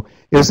 weeks ago,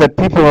 is that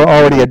people are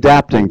already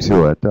adapting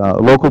to it.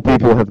 Local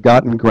people have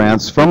gotten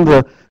grants from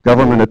the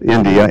government of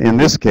India, in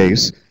this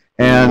case,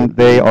 and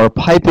they are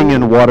piping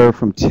in water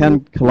from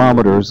 10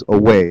 kilometers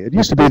away. It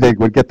used to be they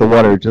would get the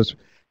water just,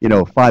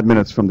 5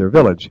 minutes from their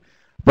village.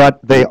 But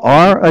they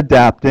are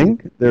adapting.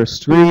 They're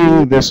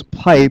stringing this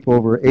pipe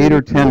over 8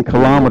 or 10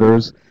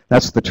 kilometers.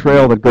 That's the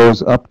trail that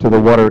goes up to the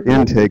water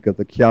intake of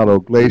the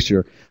Kyalo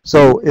Glacier.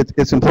 So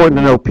it's important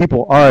to know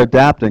people are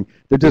adapting.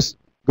 They're just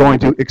going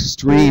to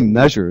extreme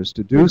measures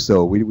to do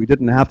so. We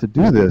didn't have to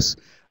do this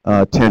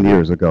 10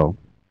 years ago.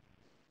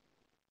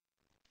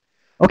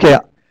 Okay,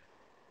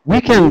 we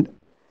can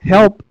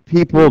help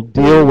people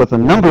deal with a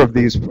number of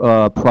these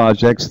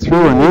projects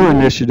through a new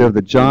initiative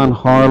that John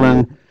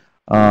Harlin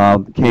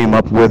came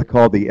up with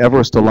called the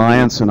Everest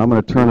Alliance, and I'm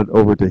going to turn it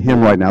over to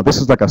him right now. This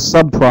is like a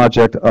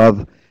sub-project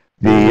of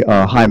the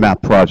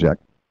HiMAP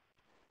project.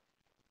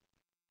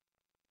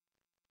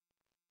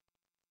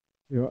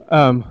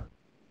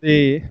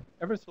 The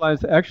Everest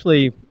Alliance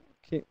actually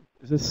came,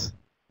 is this,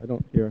 I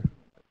don't hear,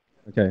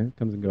 okay, it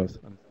comes and goes.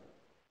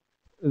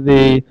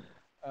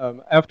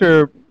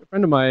 After a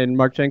friend of mine,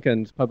 Mark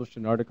Jenkins, published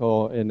an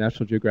article in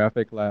National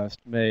Geographic last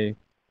May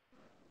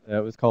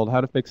that was called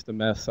How to Fix the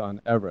Mess on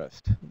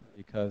Everest,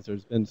 because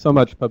there's been so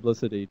much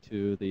publicity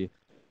to the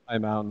high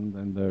mountain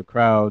and the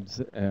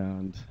crowds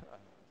and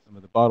some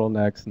of the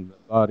bottlenecks and the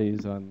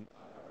bodies on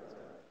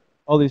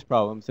all these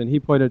problems, and he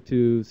pointed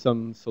to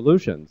some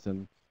solutions.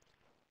 And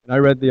I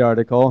read the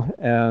article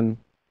and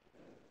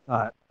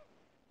thought,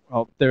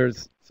 well,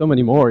 there's so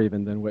many more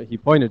even than what he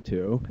pointed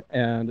to,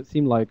 and it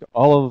seemed like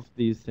all of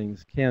these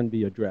things can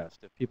be addressed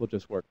if people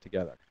just work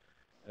together.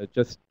 It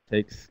just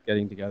takes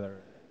getting together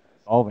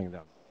and solving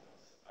them.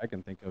 I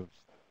can think of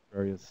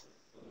various,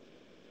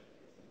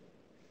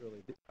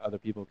 surely other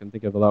people can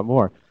think of a lot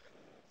more.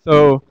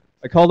 So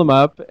I called him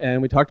up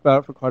and we talked about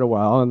it for quite a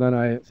while, and then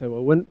I said,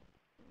 well, wouldn't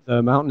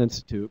the Mountain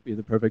Institute be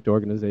the perfect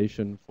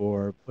organization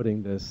for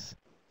putting this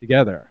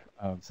together?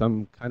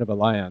 Some kind of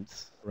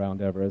alliance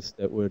around Everest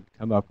that would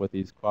come up with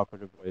these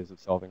cooperative ways of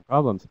solving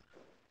problems.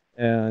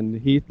 And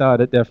he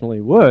thought it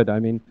definitely would. I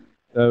mean,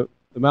 the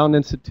Mountain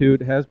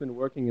Institute has been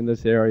working in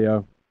this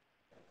area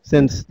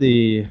since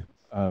the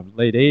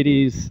late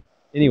 80s,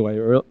 anyway,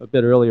 or a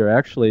bit earlier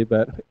actually,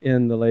 but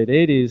in the late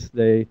 80s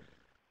they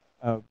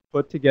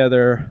put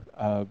together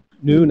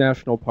new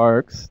national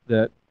parks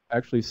that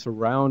actually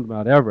surround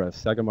Mount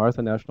Everest.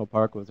 Sagarmatha National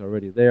Park was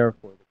already there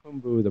for the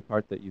Khumbu, the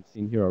part that you've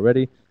seen here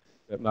already.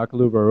 But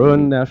Makalu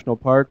Barun National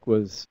Park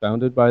was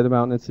founded by the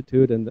Mountain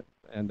Institute, and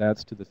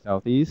that's to the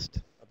southeast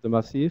of the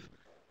Massif.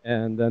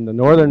 And then the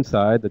northern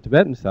side, the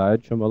Tibetan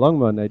side,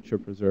 Chomolungma Nature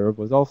Preserve,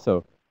 was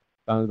also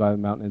founded by the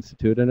Mountain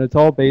Institute. And it's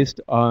all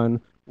based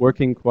on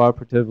working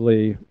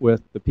cooperatively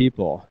with the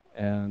people.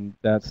 And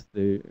that's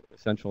the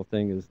essential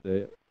thing, is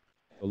the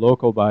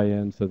local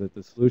buy-in, so that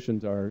the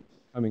solutions are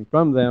coming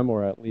from them,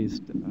 or at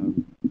least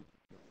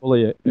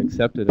fully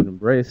accepted and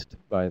embraced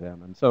by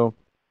them. And so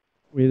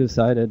we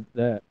decided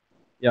that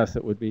yes,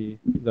 it would be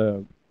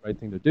the right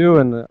thing to do,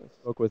 and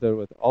spoke with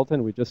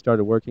Alton. We just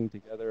started working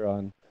together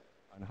on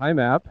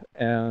HiMAP,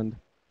 and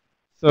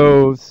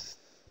so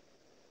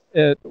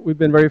we've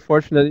been very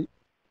fortunate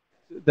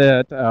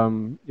that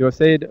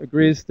USAID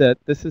agrees that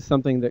this is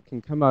something that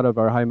can come out of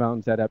our High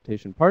Mountains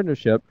Adaptation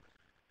Partnership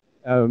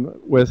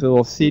with a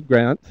little seed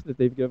grant that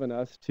they've given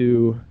us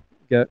to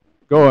get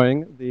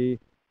going.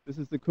 This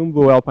is the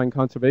Khumbu Alpine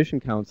Conservation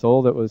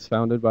Council that was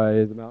founded by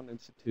the Mountain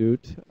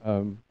Institute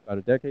about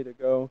a decade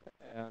ago,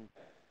 and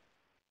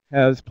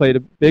has played a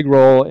big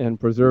role in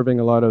preserving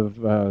a lot of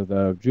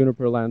the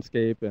juniper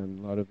landscape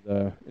and a lot of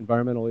the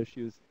environmental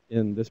issues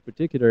in this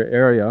particular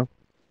area.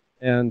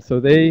 And so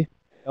they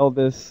held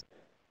these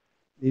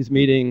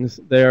meetings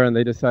there, and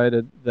they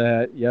decided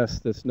that, yes,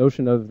 this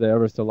notion of the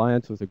Everest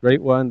Alliance was a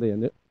great one.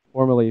 They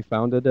formally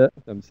founded it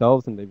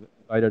themselves, and they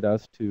invited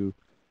us to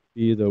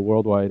be the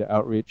worldwide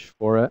outreach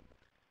for it.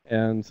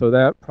 And so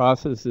that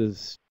process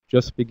is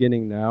just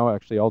beginning now.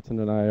 Actually, Alton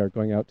and I are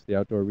going out to the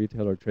Outdoor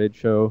Retailer Trade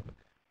Show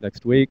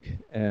next week,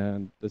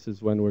 and this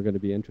is when we're going to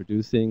be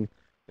introducing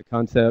the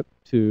concept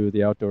to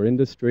the outdoor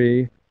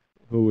industry,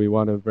 who we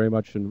want to very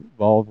much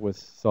involve with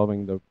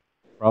solving the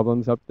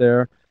problems up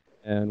there.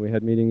 And we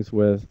had meetings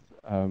with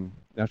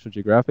National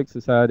Geographic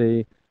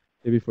Society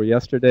day before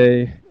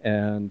yesterday,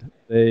 and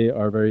they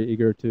are very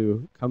eager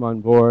to come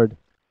on board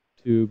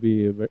to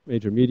be a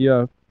major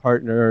media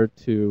partner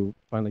to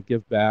finally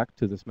give back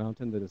to this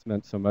mountain that has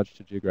meant so much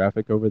to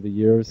Geographic over the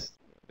years.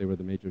 They were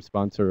the major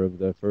sponsor of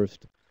the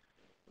first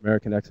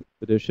American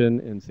expedition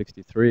in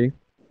 '63.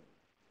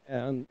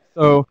 And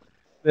so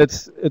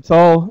it's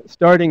all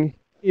starting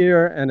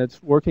here, and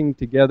it's working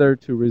together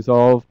to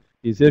resolve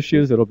these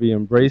issues. It'll be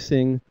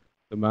embracing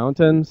the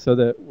mountain so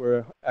that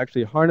we're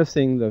actually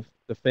harnessing the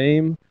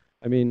fame.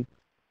 I mean,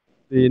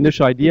 the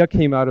initial idea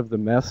came out of the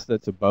mess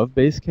that's above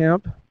base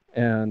camp,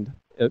 and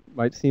it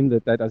might seem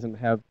that that doesn't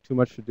have too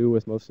much to do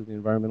with most of the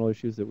environmental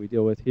issues that we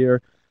deal with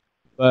here,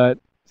 but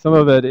some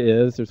of it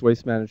is, there's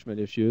waste management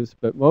issues,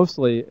 but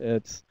mostly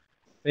it's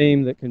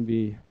fame that can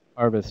be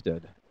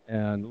harvested.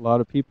 And a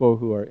lot of people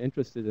who are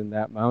interested in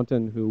that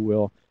mountain who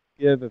will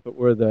give, if it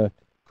were the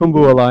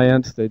Khumbu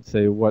Alliance, they'd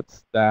say,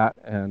 what's that,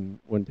 and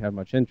wouldn't have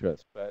much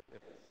interest. But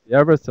if it's the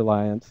Everest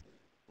Alliance,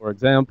 for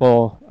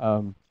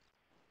example,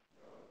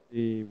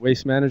 the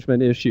waste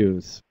management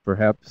issues,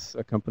 perhaps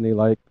a company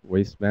like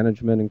Waste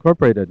Management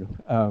Incorporated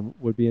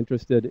would be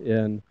interested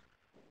in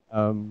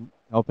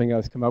helping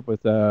us come up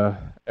with a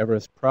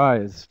Everest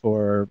Prize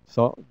for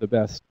the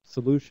best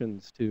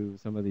solutions to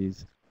some of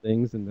these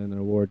things, and then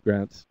award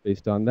grants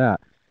based on that.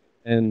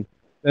 And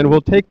then we'll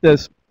take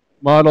this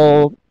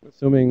model,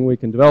 assuming we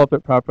can develop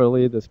it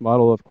properly, this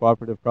model of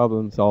cooperative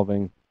problem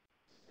solving,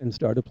 and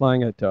start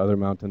applying it to other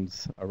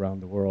mountains around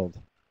the world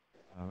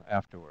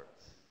afterwards.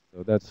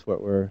 So that's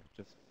what we're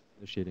just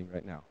initiating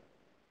right now.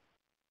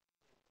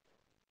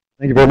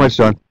 Thank you very much,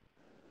 John.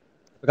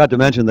 I forgot to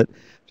mention that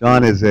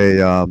John is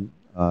a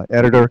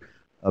editor,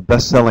 a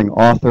best-selling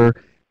author,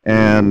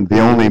 and the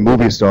only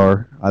movie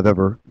star I've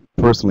ever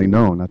personally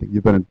known. I think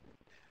you've been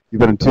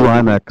in 2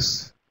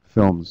 IMAX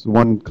films.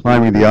 One,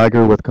 Climbing the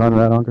Eiger with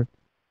Conrad Unger.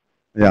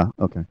 Yeah.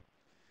 Okay.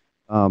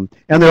 And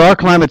there are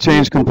climate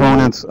change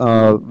components,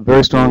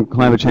 very strong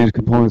climate change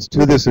components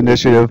to this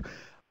initiative.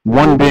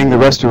 One being the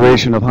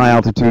restoration of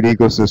high-altitude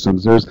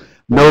ecosystems. There's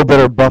no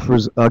better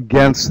buffers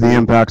against the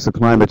impacts of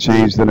climate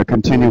change than a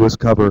continuous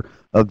cover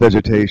of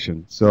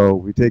vegetation. So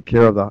we take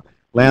care of the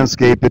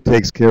landscape, it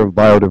takes care of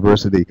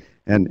biodiversity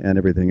and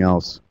everything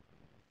else.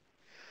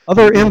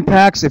 Other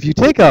impacts, if you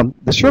take the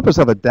Sherpas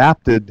have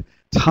adapted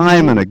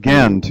time and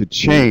again to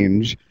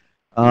change,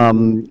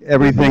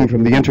 everything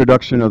from the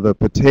introduction of the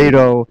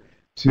potato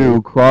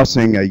to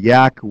crossing a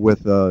yak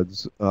with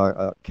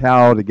a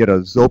cow to get a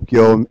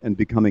zopkyo and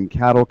becoming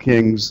cattle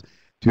kings,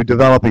 to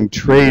developing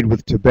trade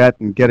with Tibet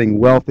and getting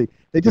wealthy.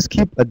 They just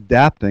keep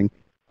adapting.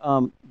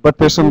 But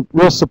there's some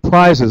real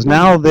surprises.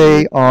 Now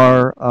they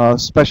are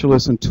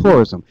specialists in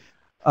tourism.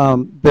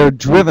 They're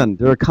driven,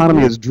 their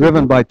economy is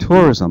driven by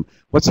tourism.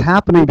 What's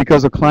happening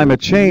because of climate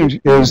change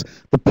is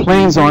the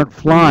planes aren't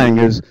flying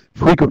as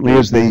frequently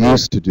as they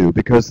used to do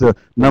because the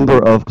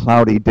number of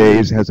cloudy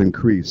days has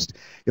increased.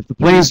 If the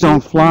planes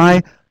don't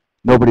fly,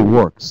 nobody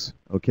works.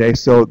 Okay,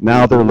 so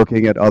now they're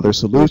looking at other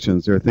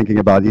solutions. They're thinking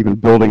about even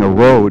building a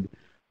road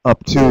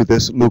up to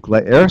this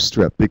Lukla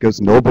airstrip because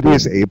nobody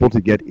is able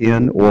to get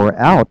in or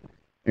out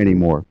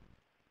anymore,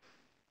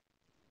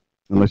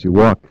 unless you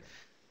walk.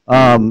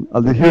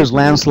 Here's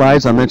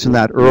landslides. I mentioned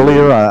that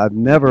earlier. I've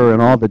never,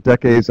 in all the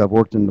decades I've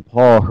worked in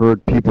Nepal,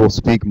 heard people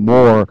speak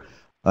more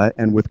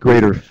and with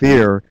greater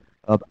fear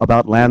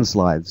about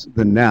landslides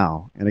than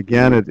now. And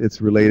again, it's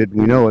related,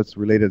 we know it's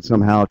related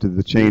somehow to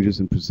the changes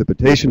in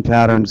precipitation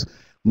patterns,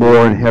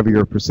 more and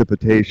heavier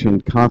precipitation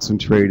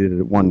concentrated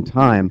at one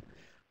time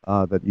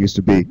that used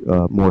to be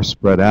more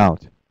spread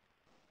out.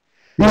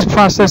 These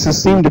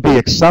processes seem to be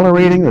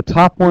accelerating. The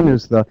top one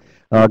is the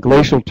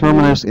glacial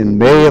terminus in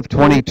May of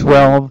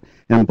 2012,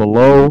 and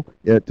below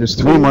it, just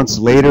 3 months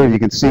later, you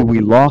can see we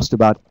lost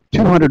about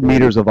 200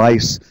 meters of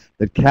ice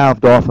that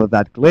calved off of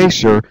that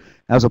glacier,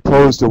 as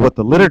opposed to what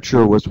the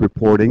literature was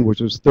reporting,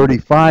 which was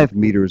 35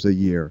 meters a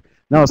year.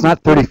 Now it's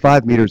not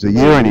 35 meters a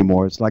year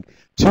anymore, it's like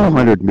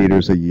 200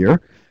 meters a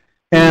year.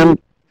 And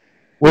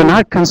we're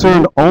not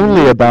concerned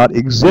only about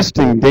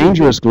existing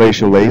dangerous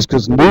glacial lakes,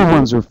 because new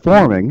ones are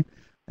forming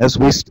as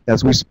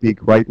we speak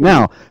right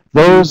now.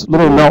 Those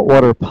little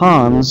meltwater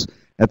ponds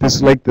at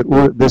this lake,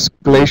 this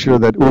glacier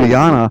that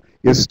Uliana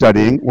is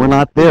studying, were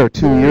not there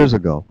 2 years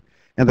ago.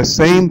 And the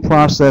same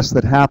process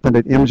that happened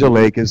at Imja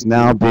Lake is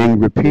now being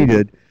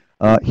repeated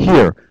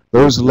here.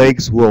 Those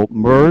lakes will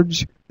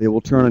merge, they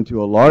will turn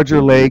into a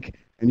larger lake,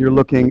 and you're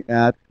looking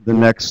at the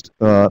next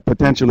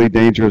potentially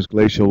dangerous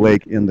glacial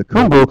lake in the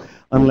Khumbu,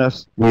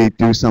 unless we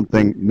do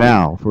something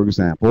now. For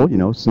example,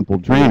 simple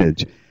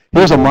drainage.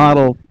 Here's a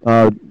model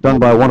done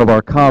by one of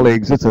our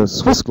colleagues. It's a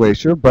Swiss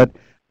glacier, but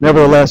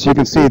nevertheless, you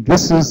can see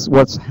this is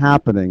what's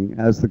happening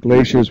as the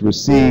glaciers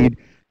recede,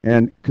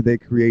 and they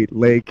create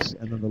lakes,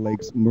 and then the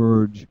lakes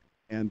merge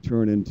and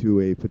turn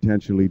into a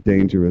potentially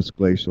dangerous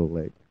glacial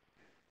lake.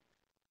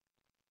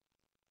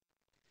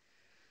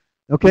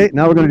 Okay,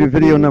 now we're going to do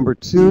video number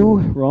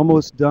 2. We're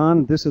almost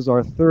done. This is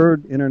our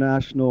 3rd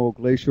International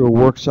Glacier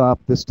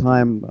Workshop. This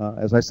time,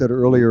 as I said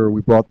earlier,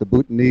 we brought the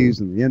Bhutanese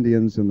and the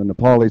Indians and the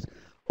Nepalis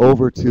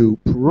over to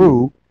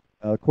Peru,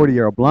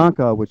 Cordillera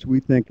Blanca, which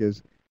we think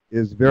is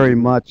very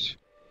much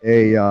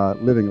a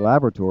living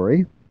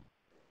laboratory,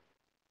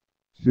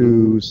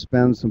 to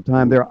spend some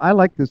time there. I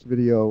like this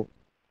video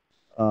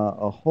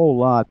a whole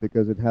lot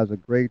because it has a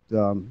great,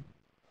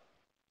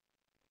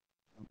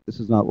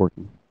 this is not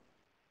working.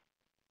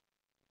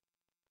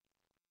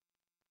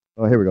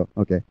 Oh, here we go.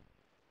 Okay.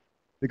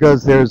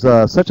 Because there's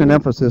such an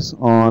emphasis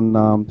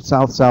on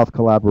South-South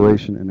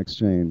collaboration and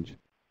exchange.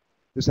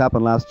 This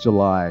happened last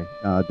July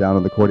down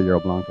in the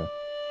Cordillera Blanca.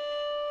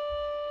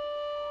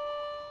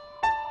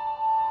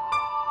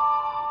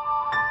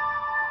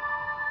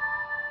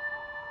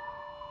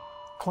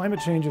 Climate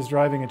change is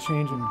driving a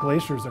change in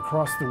glaciers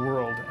across the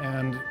world,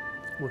 and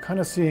we're kind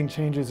of seeing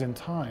changes in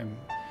time.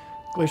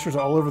 Glaciers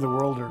all over the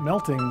world are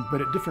melting,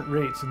 but at different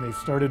rates, and they've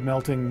started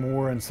melting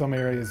more in some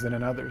areas than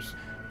in others.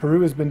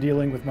 Peru has been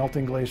dealing with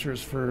melting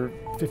glaciers for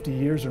 50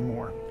 years or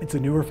more. It's a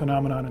newer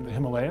phenomenon in the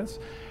Himalayas,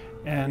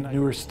 and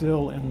newer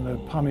still in the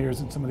Pamirs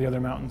and some of the other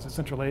mountains in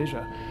Central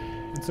Asia.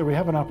 And so we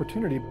have an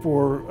opportunity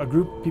for a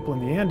group of people in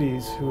the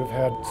Andes who have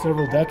had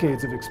several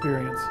decades of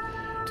experience,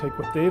 take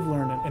what they've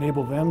learned and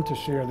enable them to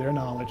share their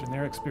knowledge and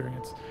their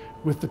experience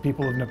with the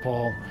people of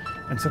Nepal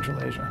and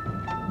Central Asia.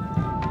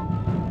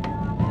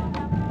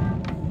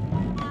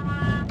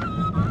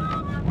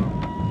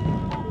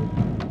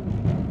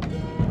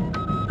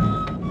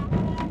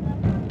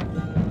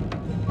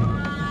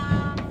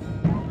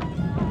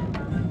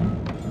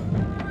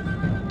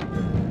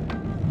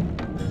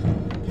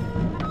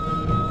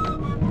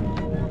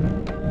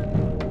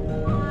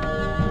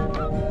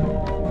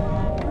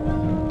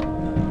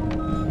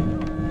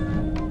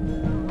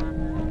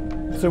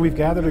 So we've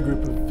gathered a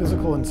group of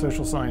physical and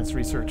social science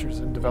researchers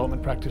and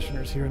development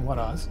practitioners here in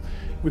Huaraz.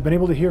 We've been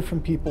able to hear from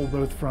people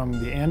both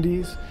from the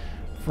Andes,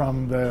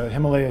 from the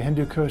Himalaya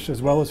Hindu Kush,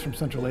 as well as from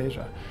Central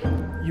Asia.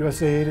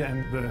 USAID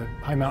and the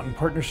High Mountain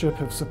Partnership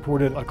have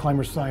supported a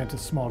Climber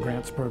Scientist Small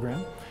Grants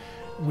program.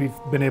 We've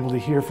been able to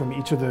hear from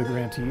each of the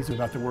grantees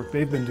about the work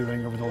they've been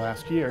doing over the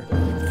last year.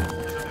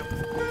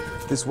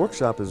 This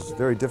workshop is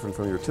very different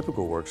from your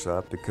typical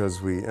workshop because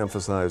we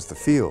emphasize the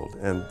field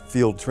and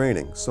field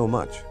training so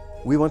much.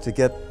 We want to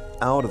get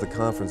out of the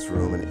conference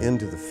room and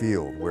into the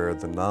field where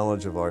the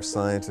knowledge of our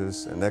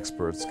scientists and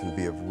experts can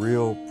be of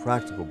real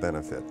practical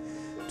benefit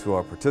to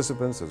our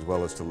participants as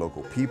well as to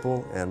local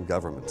people and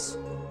governments.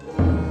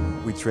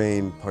 We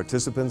train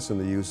participants in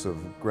the use of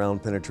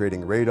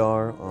ground-penetrating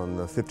radar on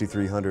the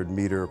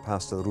 5,300-meter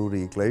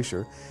Pastaruri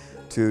Glacier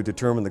to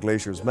determine the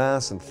glacier's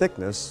mass and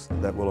thickness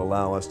that will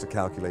allow us to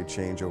calculate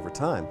change over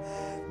time.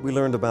 We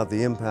learned about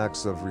the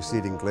impacts of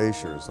receding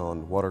glaciers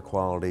on water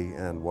quality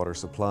and water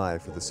supply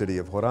for the city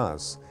of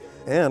Huaraz.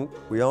 And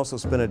we also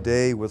spent a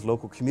day with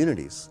local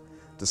communities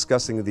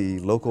discussing the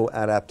local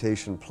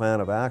adaptation plan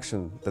of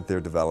action that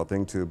they're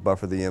developing to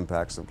buffer the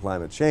impacts of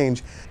climate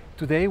change.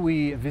 Today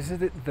we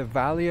visited the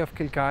valley of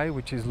Quilcay,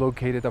 which is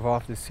located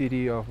above the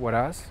city of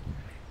Huaraz.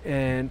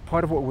 And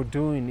part of what we're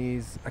doing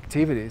is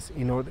activities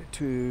in order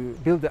to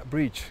build that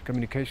bridge,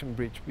 communication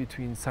bridge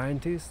between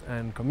scientists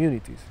and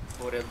communities.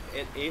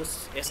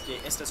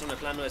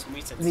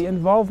 The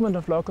involvement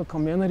of local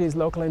communities,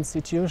 local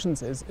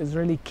institutions is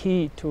really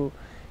key to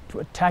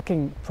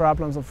attacking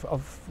problems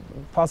of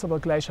possible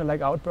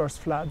glacier-like outburst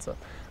floods,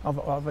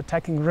 of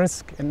attacking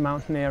risk in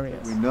mountain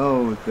areas. We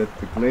know that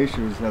the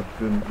glaciers have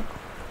been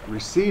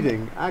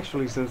receding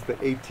actually since the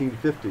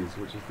 1850s,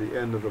 which is the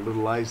end of the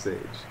Little Ice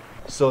Age.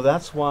 So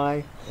that's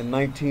why in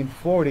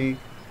 1940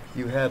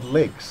 you had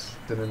lakes,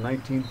 and in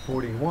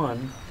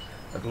 1941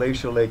 a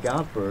glacial lake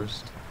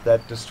outburst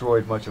that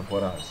destroyed much of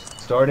Huaraz.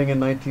 Starting in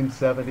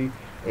 1970,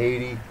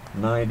 80,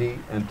 90,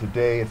 and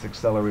today it's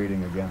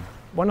accelerating again.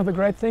 One of the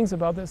great things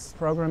about this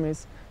program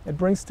is it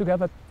brings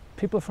together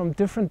people from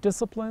different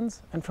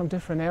disciplines and from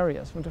different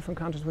areas, from different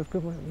countries. We have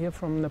people here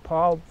from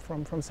Nepal,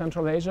 from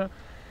Central Asia,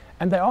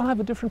 and they all have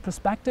a different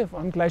perspective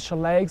on glacial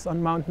lakes,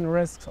 on mountain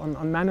risks,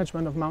 on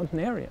management of mountain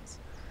areas.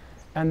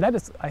 And that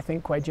is, I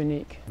think, quite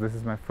unique. This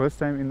is my first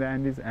time in the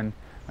Andes, and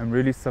I'm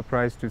really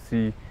surprised to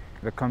see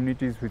the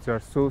communities which are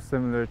so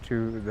similar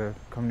to the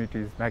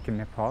communities back in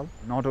Nepal,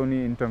 not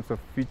only in terms of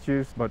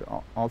features, but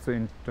also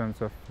in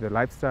terms of the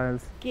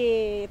lifestyles.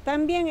 Que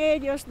también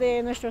ellos,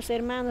 de nuestros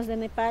hermanos de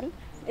Nepal,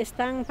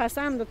 están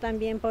pasando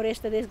también por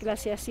esta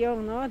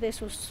desglaciación, ¿no? De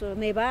sus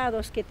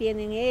nevados que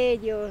tienen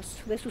ellos,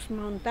 de sus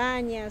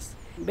montañas.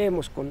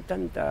 Vemos con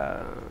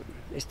tanta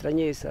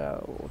extrañeza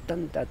o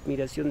tanta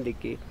admiración de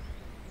que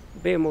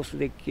vemos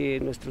de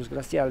que nuestros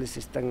glaciales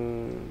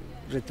están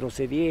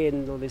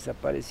retrocediendo,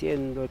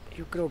 desapareciendo.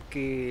 Yo creo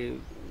que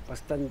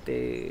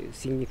bastante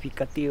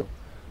significativo,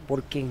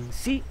 porque en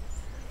sí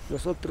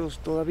nosotros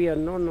todavía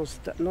no nos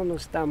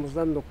estamos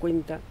dando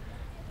cuenta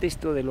de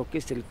esto de lo que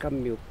es el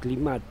cambio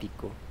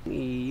climático.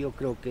 Y yo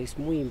creo que es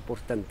muy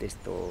importante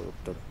esto,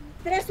 doctor.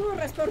 Tres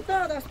hurras por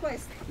todos,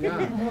 pues.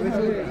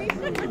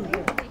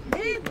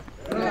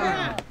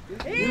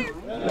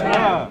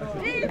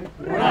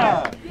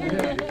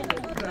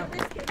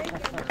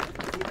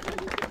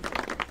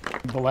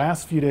 The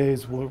last few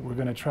days, we're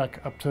going to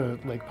trek up to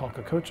Lake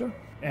Palcacocha,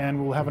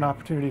 and we'll have an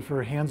opportunity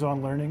for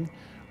hands-on learning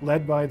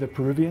led by the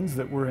Peruvians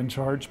that were in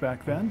charge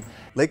back then.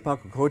 Lake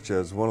Palcacocha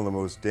is one of the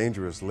most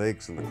dangerous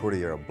lakes in the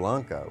Cordillera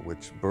Blanca,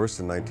 which burst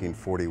in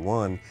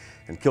 1941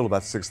 and killed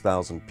about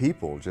 6,000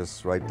 people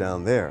just right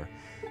down there.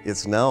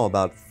 It's now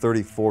about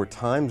 34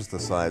 times the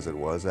size it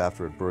was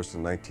after it burst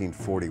in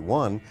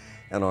 1941,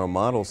 and our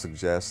model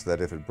suggests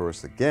that if it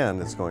bursts again,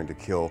 it's going to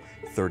kill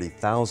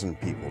 30,000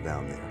 people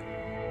down there.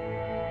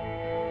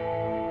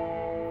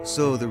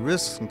 So the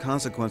risks and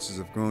consequences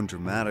have grown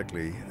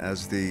dramatically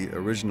as the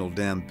original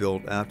dam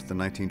built after the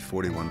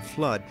 1941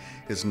 flood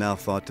is now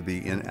thought to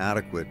be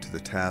inadequate to the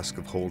task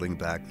of holding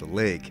back the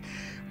lake.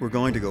 We're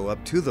going to go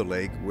up to the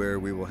lake where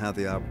we will have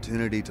the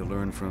opportunity to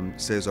learn from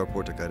Cesar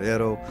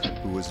Portocarrero,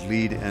 who was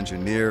lead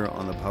engineer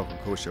on the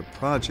Palcacocha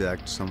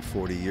project some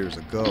 40 years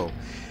ago.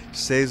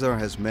 Cesar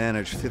has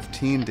managed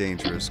 15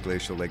 dangerous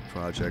glacial lake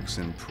projects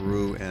in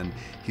Peru, and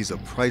he's a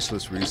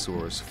priceless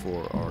resource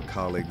for our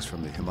colleagues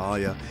from the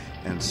Himalaya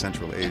and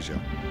Central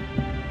Asia.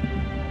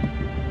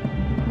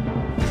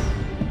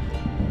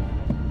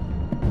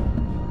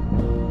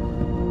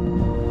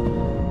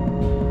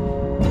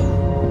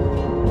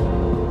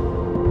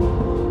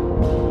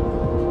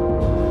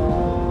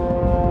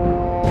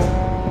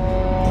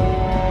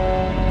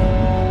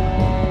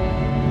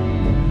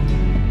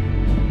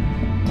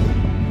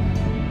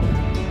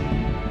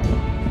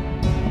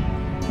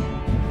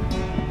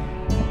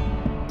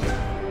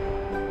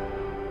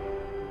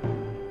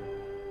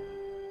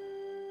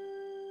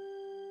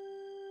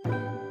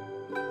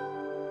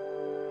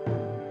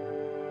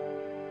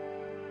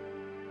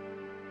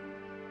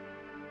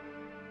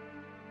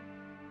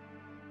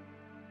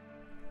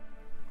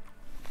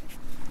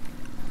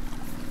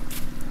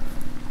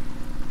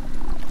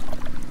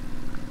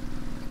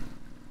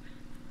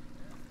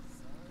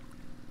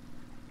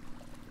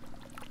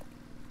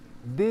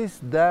 This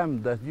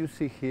dam that you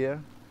see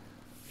here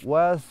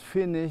was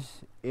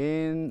finished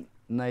in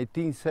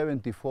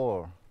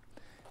 1974,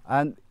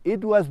 and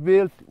it was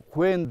built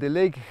when the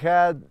lake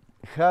had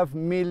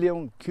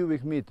 500,000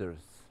 cubic meters,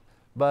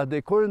 but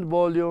the current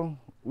volume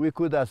we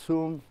could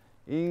assume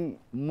in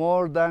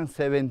more than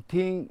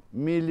 17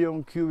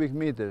 million cubic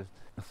meters,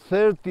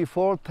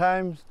 34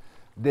 times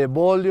the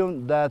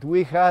volume that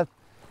we had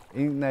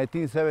in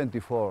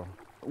 1974.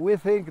 We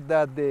think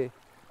that the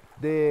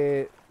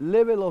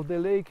level of the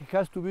lake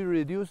has to be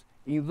reduced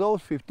in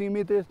those 15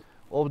 meters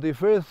of the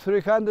first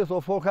 300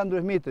 or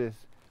 400 meters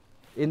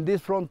in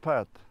this front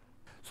part.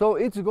 So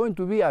it's going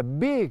to be a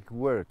big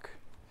work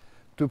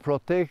to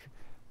protect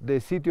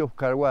the city of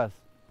Carhuaz.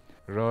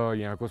 र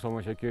यहाँको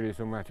समस्या के रहेछ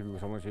माथिको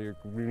समस्या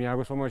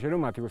यहाँको समस्या र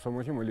माथिको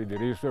समस्या मैले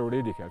धेरै जस्तो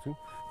एउटै देखाएको छु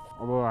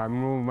अब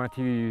हाम्रो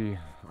माथि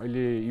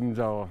अहिले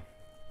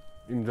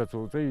इम्जा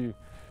चौक चाहिँ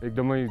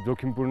एकदमै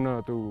जोखिमपूर्ण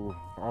त्यो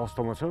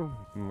अवस्थामा छ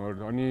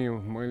अनि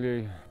मैले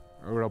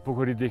एउटा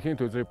पोखरी देखेँ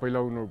त्यो चाहिँ पहिला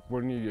उनीहरु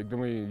पनि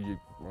एकदमै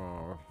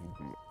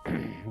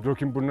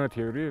जोखिमपूर्ण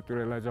थियो रे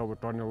त्यसलाई चाहिँ अब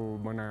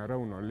टनल बनाएर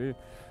उनीहरुले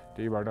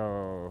त्यहीबाट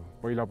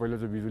पहिला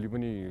चाहिँ बिजुली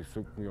पनि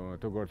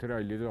त्यो गर्थे र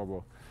अहिले चाहिँ अब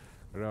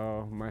र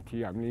माथि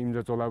हामीले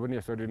इम्जा चौला पनि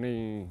यसरी नै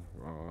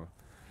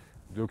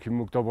जोखिम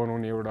मुक्त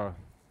बनाउने एउटा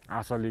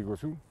आशा लिएको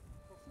छु.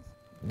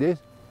 This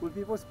will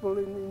be possible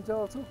in India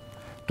also?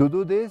 To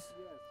do this?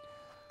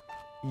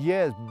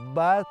 Yes,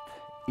 but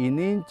in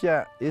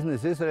India it's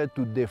necessary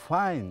to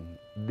define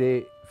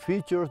the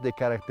features, the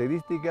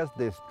characteristics,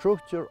 the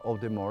structure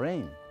of the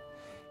moraine.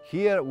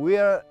 Here we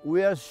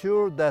are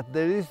sure that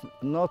there is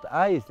not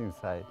ice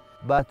inside,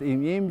 but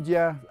in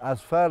India,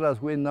 as far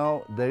as we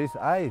know, there is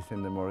ice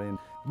in the moraine.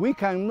 We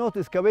cannot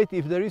excavate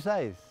if there is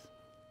ice.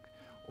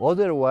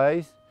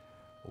 Otherwise,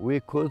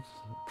 we could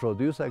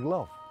produce a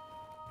glove.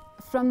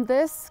 From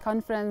this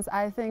conference,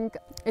 I think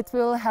it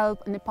will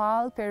help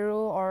Nepal,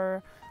 Peru,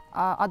 or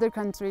other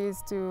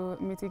countries to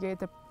mitigate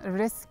the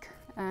risk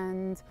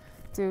and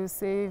to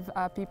save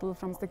people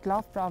from the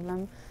glove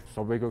problem.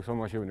 सबैको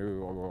समस्या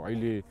भनेको अब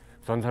अहिले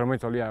संसारमै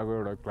चलिआएको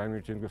एउटा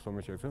climate चेन्जको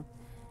समस्या छ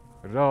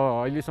र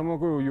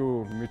अहिलेसम्मको यो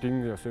मिटिङ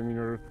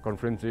सेमिनार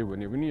कन्फरेन्स चाहिँ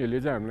भने पनि यसले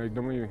चाहिँ हामीलाई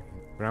एकदमै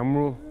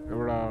राम्रो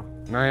एउटा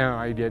नयाँ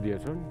आइडिया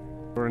दिएछ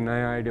एउटा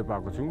नयाँ आइडिया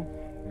पाएको छु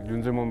जुन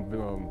चाहिँ म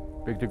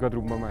व्यक्तिगत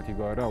रूपमा माथि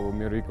गएर अब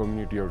मेरै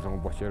कम्युनिटीहरुसँग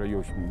बसेर यो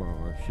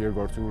शेयर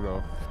गर्छु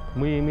र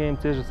Мы имеем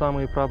те же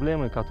самые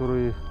проблемы,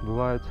 которые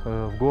бывают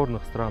в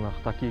горных странах,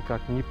 такие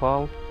как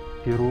Непал,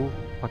 Перу,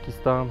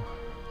 Пакистан.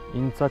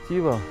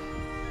 Инициатива,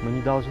 мы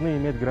не должны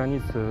иметь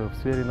границ в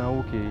сфере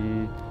науки,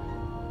 и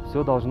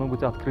все должно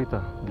быть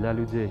открыто для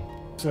людей.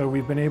 So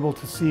we've been able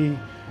to see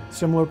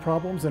similar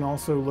problems and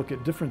also look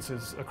at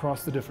differences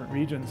across the different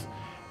regions.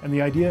 And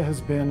the idea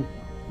has been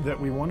that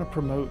we want to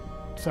promote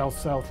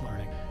South-South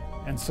learning.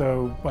 And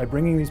so by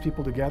bringing these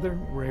people together,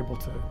 we're able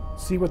to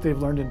see what they've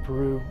learned in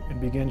Peru and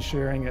begin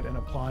sharing it and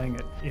applying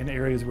it in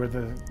areas where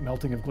the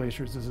melting of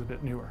glaciers is a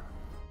bit newer.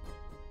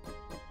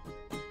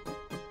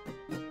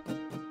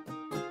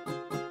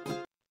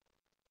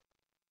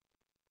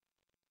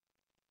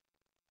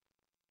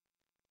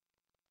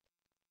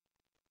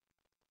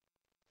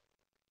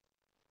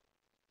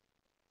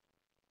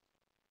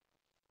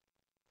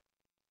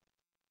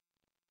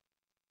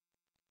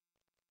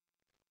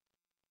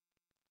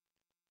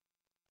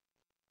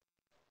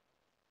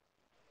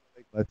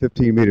 by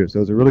 15 meters. So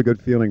it was a really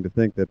good feeling to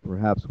think that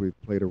perhaps we've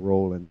played a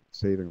role in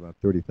saving about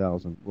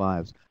 30,000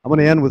 lives. I'm going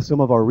to end with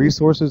some of our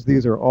resources.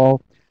 These are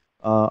all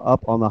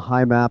up on the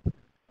HiMAP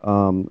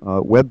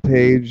web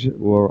page,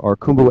 or our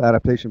Kumbu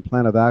Adaptation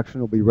Plan of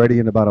Action will be ready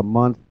in about a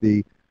month.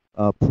 The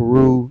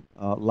Peru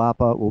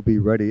LAPA will be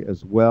ready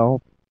as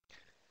well.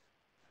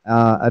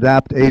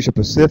 Adapt Asia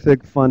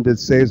Pacific funded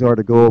Cesar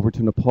to go over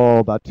to Nepal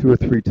about 2 or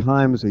 3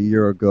 times a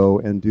year ago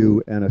and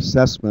do an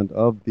assessment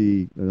of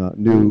the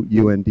new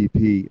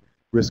UNDP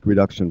risk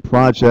reduction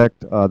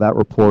project. That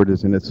report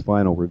is in its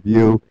final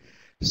review.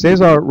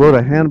 Cesar wrote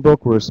a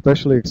handbook we're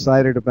especially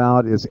excited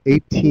about. It's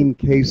 18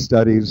 case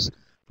studies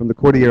from the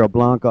Cordillera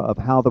Blanca of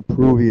how the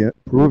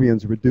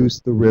Peruvians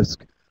reduced the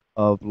risk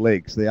of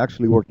lakes. They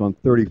actually worked on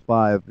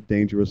 35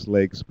 dangerous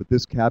lakes, but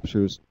this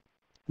captures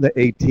the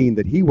 18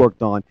 that he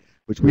worked on,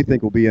 which we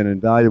think will be an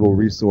invaluable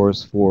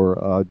resource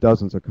for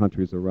dozens of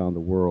countries around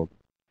the world.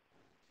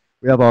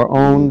 We have our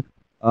own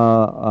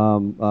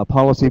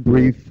policy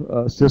brief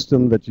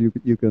system that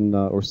you can,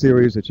 or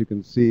series that you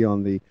can see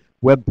on the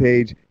web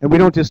page. And we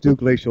don't just do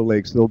glacial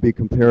lakes. There'll be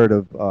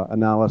comparative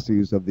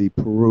analyses of the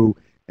Peru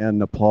and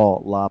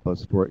Nepal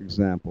LAPAs, for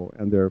example,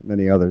 and there are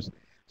many others.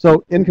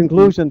 So in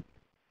conclusion,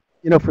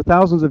 you know, for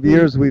thousands of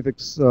years we've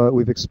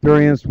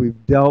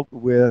dealt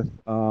with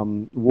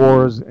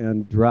wars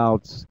and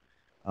droughts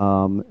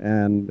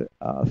and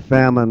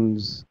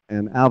famines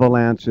and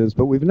avalanches,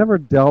 but we've never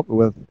dealt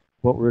with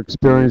what we're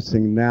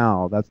experiencing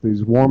now. That's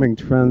these warming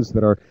trends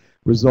that are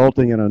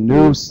resulting in a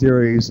new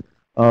series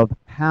of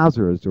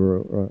hazards,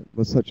 or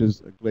such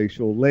as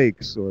glacial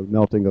lakes or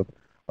melting of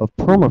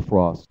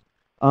permafrost.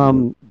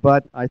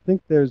 But I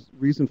think there's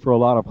reason for a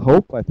lot of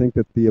hope. I think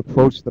that the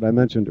approach that I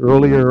mentioned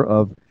earlier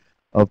of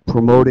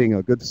promoting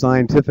a good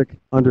scientific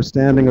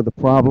understanding of the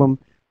problem,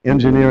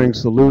 engineering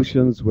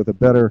solutions with a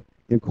better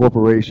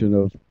incorporation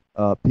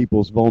of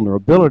people's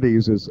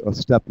vulnerabilities is a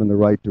step in the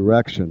right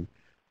direction.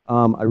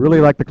 I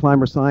really like the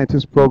Climber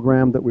Scientist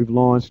program that we've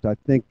launched. I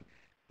think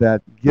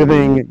that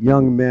giving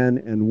young men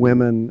and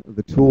women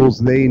the tools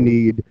they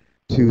need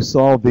to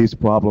solve these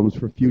problems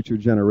for future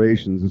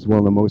generations is one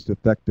of the most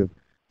effective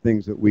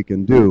things that we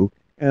can do.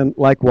 And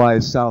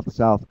likewise,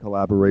 South-South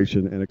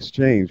collaboration and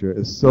exchange. There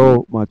is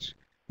so much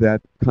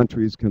that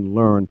countries can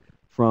learn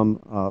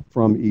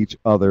from each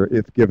other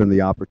if given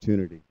the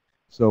opportunity.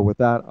 So with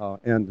that, I'll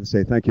end and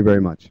say thank you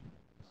very much.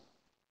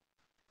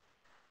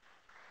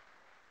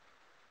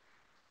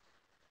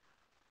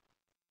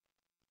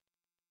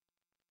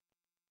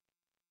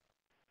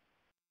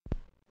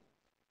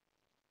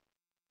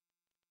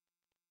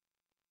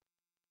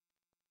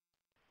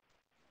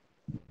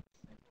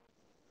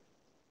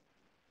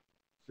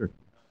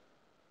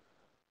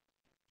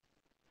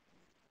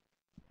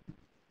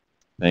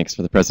 Thanks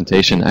for the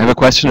presentation. I have a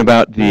question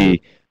about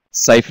the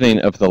siphoning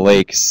of the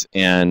lakes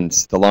and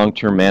the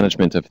long-term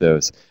management of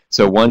those.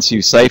 So once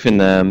you siphon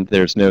them,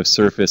 there's no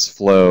surface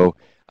flow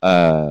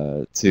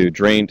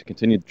to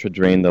continue to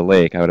drain the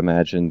lake. I would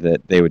imagine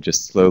that they would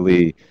just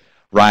slowly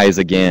rise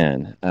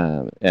again.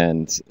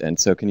 And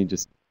so can you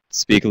just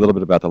speak a little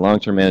bit about the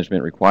long-term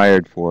management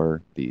required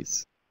for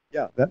these?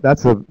 Yeah,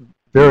 that's a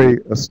very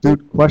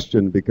astute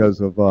question, because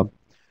of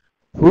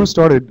Peru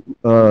started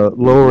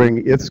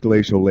lowering its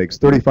glacial lakes,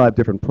 35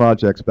 different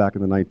projects back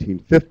in the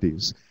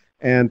 1950s,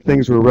 and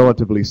things were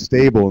relatively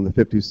stable in the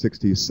 50s,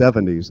 60s,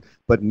 70s.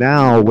 But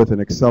now, with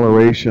an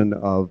acceleration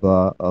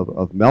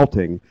of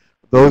melting,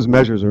 those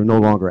measures are no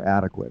longer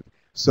adequate.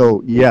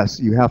 So yes,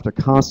 you have to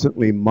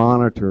constantly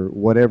monitor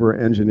whatever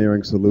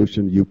engineering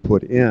solution you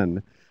put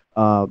in,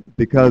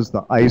 because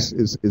the ice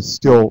is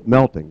still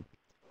melting.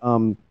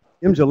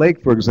 Imja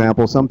Lake, for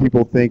example, some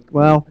people think,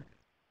 well,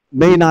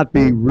 may not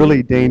be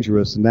really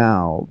dangerous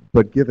now,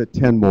 but give it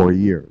 10 more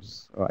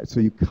years. All right, so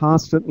you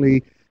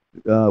constantly,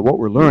 what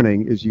we're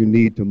learning is you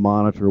need to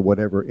monitor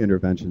whatever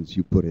interventions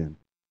you put in.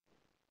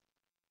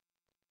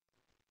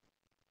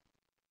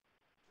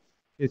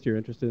 In case you're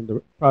interested in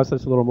the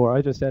process a little more,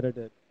 I just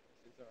edited.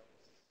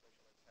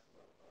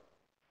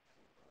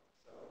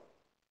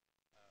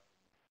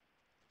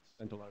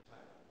 Spent a lot of time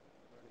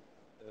learning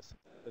about this.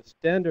 The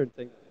standard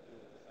thing to do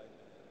with the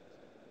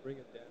is bring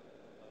it down.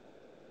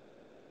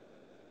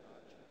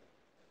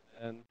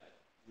 And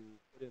you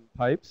put in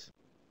pipes,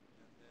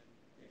 and then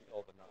you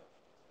fill the notch.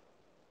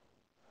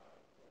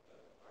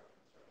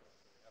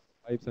 You have the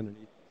pipes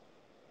underneath.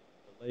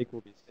 The lake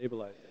will be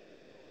stabilized at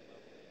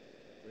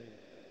the lower level.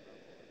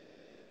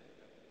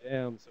 The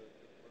dam, so if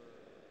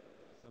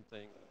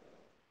something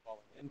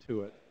falling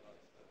into it,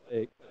 the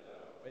lake,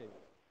 wave,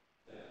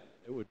 then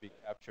it would be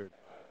captured.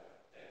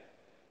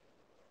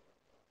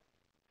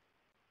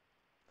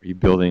 Are you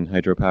building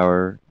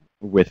hydropower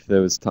with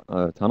those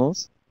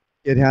tunnels?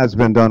 It has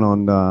been done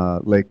on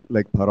Lake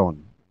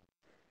Paron.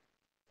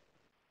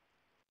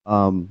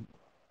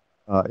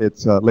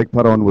 Lake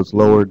Paron was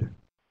lowered,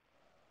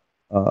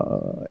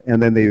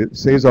 and then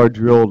Cesar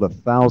drilled a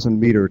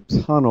 1,000-meter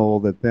tunnel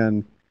that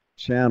then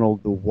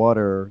channeled the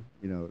water,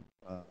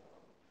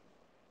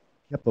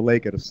 kept the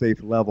lake at a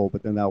safe level,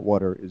 but then that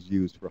water is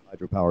used for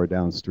hydropower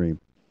downstream.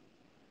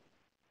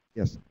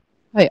 Yes?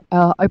 Hi,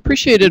 I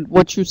appreciated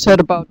what you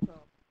said about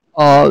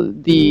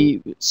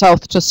the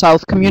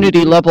south-to-south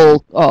community level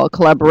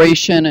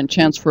collaboration and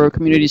chance for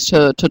communities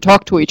to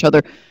talk to each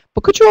other.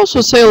 But could you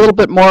also say a little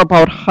bit more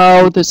about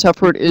how this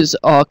effort is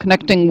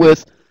connecting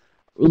with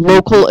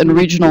local and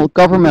regional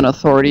government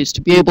authorities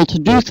to be able to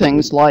do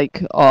things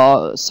like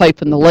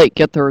siphon the lake,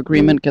 get their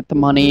agreement, get the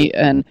money,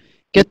 and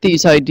get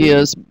these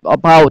ideas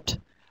about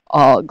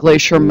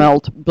glacier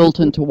melt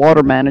built into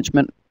water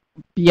management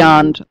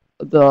beyond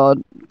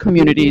the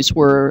communities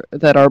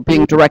that are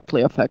being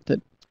directly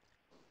affected?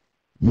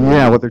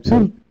 Yeah, well, there are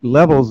two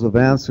levels of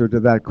answer to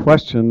that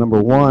question.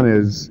 Number one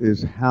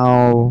is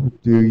how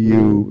do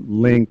you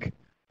link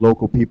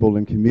local people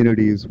and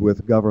communities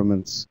with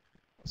governments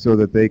so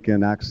that they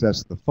can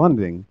access the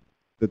funding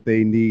that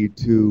they need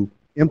to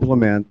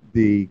implement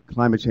the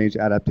climate change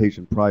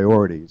adaptation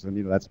priorities.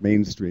 And that's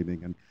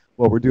mainstreaming. And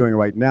what we're doing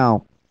right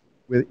now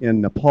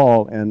in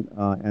Nepal and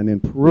in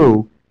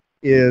Peru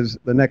is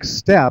the next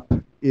step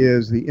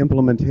is the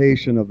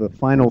implementation of the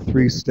final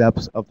 3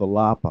 steps of the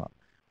LAPA,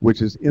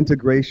 which is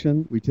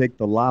integration. We take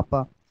the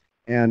LAPA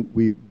and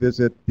we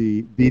visit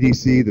the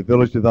VDC, the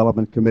Village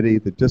Development Committee,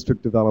 the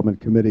District Development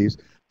Committees,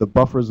 the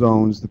buffer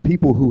zones, the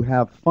people who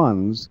have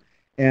funds,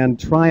 and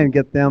try and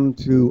get them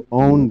to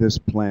own this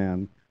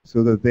plan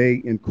so that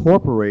they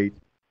incorporate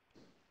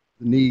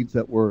the needs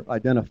that were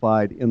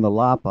identified in the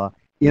LAPA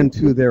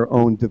into their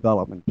own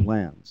development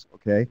plans,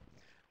 okay?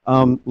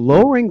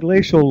 Lowering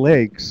glacial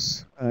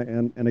lakes,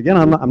 and again,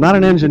 I'm not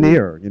an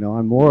engineer,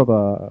 I'm more of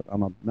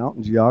I'm a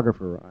mountain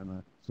geographer, I'm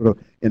a sort of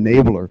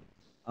enabler,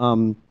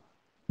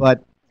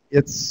 but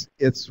it's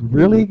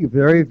really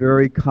very,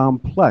 very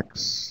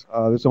complex.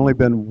 There's only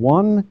been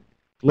one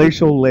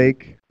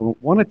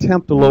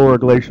attempt to lower a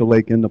glacial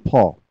lake in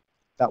Nepal.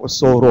 That was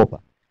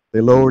Soropa.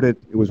 They lowered it,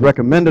 it was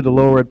recommended to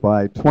lower it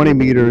by 20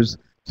 meters.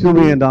 $2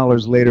 million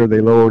later, they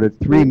lowered it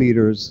 3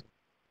 meters.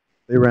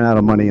 They ran out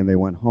of money and they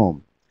went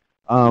home.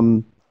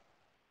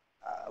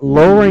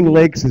 Lowering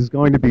lakes is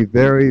going to be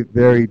very,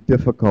 very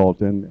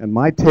difficult, and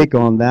my take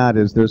on that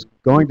is there's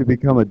going to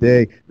come a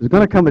day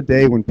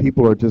when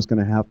people are just going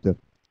to have to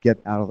get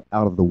out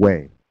of the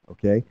way,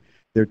 okay?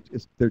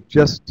 They're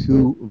just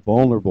too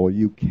vulnerable.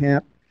 You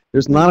can't,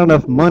 there's not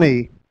enough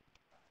money.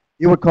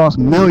 It would cost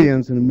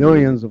millions and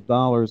millions of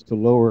dollars to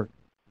lower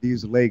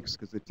these lakes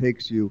because it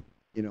takes you,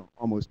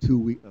 almost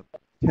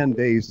 10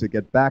 days to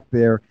get back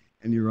there,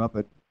 and you're up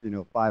at,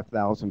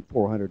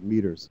 5,400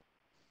 meters.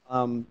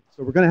 So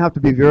we're going to have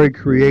to be very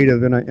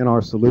creative in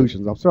our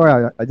solutions. I'm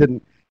sorry I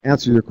didn't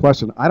answer your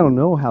question. I don't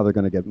know how they're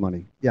going to get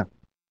money. Yeah.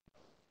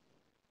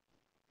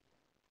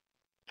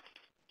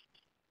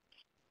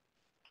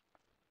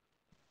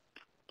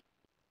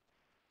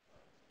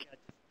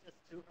 Just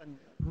to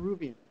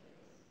Peruvian,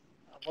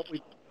 what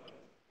we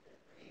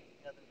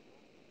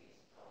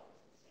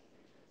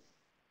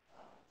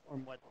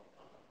from what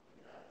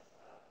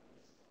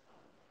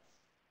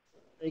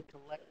they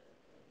collect.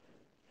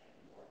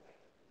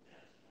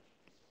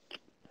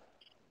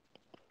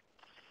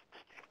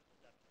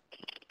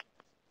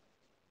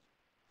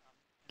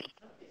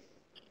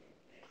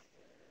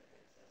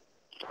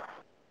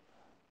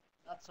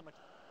 Not so much.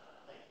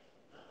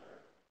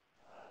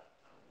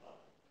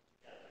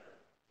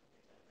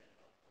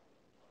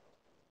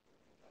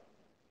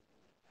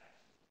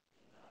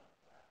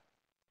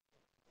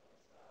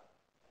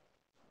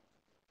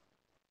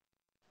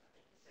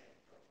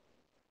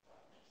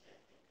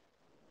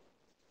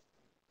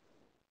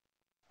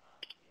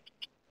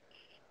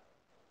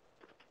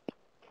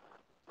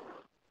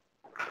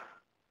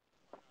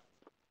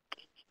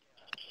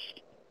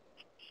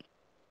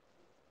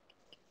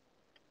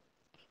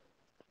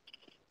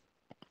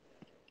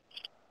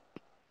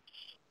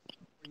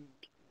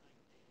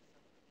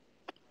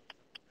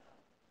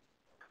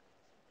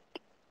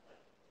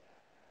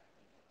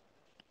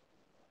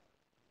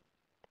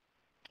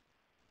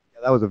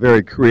 That was a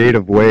very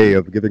creative way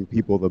of giving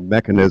people the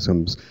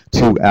mechanisms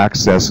to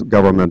access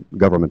government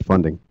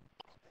funding.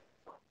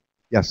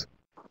 Yes.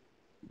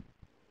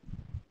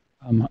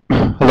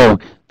 Hello.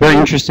 Very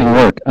interesting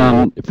work.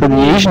 For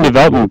the Asian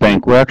Development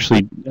Bank, we're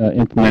actually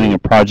implementing a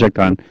project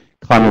on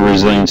climate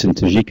resilience in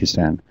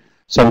Tajikistan.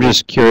 So I'm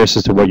just curious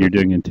as to what you're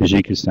doing in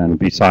Tajikistan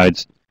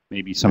besides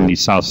maybe some of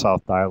these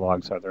South-South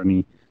dialogues. Are there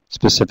any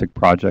specific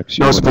projects?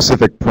 No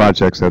specific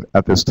projects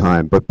at this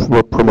time, but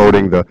we're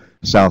promoting the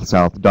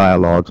South-South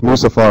dialogues.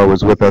 Musafar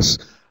was with us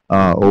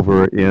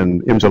over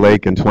in Imja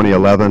Lake in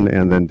 2011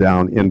 and then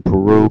down in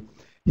Peru.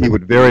 He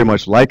would very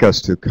much like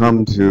us to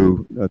come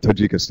to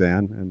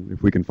Tajikistan, and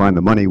if we can find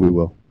the money, we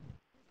will.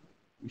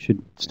 We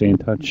should stay in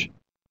touch.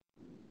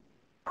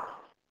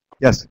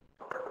 Yes.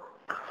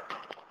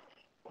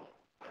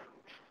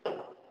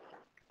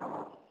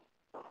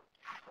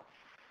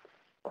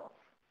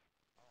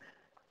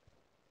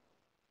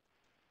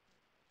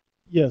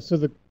 Yeah,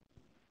 so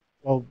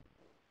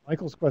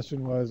Michael's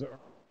question was, are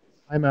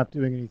HiMAP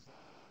doing anything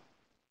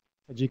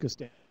in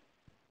Tajikistan?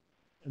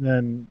 And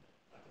then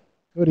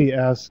Cody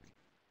asked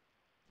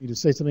me to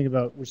say something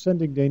about, we're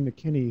sending Dane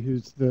McKinney,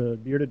 who's the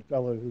bearded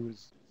fellow who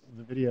was in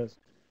the videos.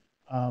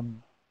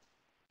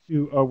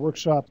 to a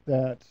workshop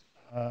that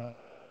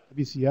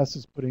BCS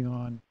is putting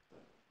on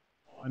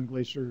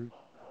glacier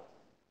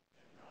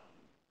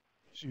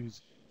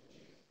issues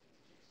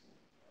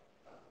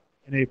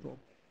in April.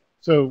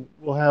 So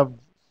we'll have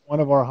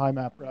one of our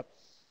HiMAP reps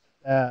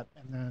that,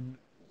 and then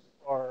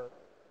are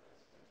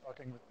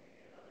talking with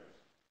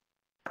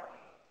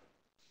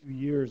 2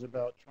 years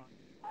about trying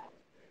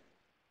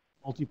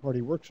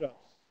multi-party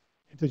workshops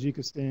in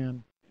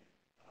Tajikistan.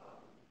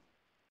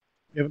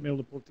 We haven't been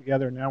able to pull it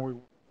together. Now we're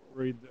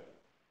worried that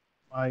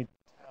my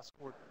task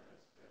force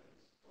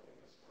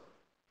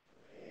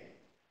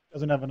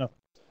doesn't have enough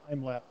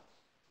time left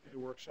to do the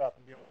workshop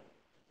and be able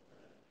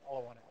to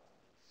follow on it.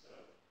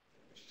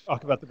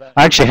 Talk about the back.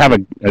 I actually have a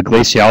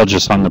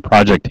glaciologist on the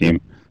project team.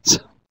 So.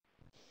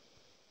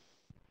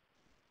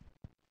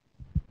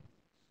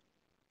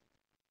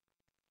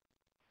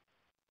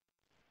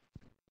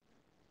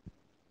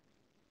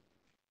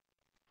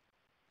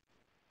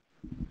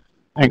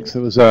 Thanks. It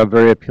was a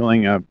very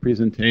appealing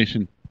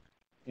presentation.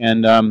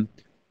 And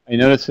I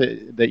noticed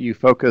that you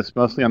focus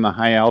mostly on the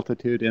high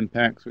altitude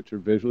impacts, which are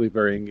visually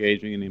very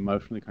engaging and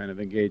emotionally kind of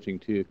engaging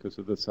too, because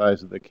of the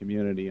size of the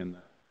community and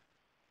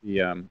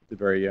the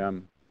very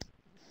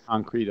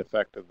concrete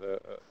effect of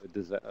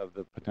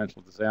the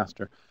potential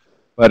disaster.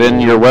 But in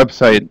your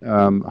website,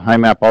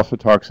 HiMAP also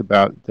talks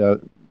about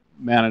the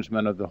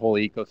management of the whole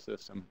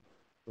ecosystem,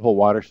 the whole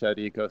watershed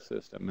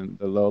ecosystem, and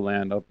the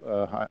lowland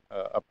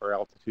upper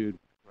altitude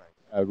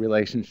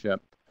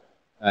relationship.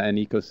 And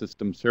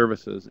ecosystem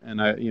services, and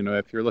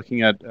if you're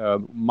looking at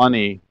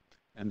money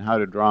and how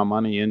to draw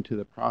money into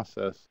the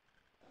process,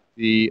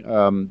 the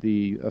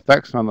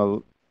effects on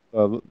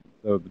the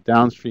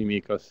downstream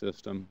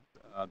ecosystem,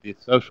 the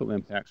social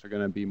impacts are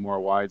going to be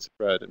more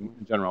widespread and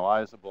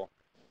generalizable.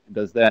 And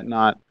does that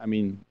not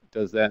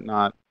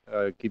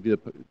give you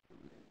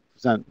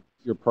present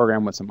your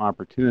program with some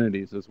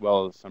opportunities as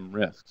well as some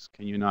risks?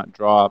 Can you not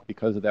draw,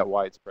 because of that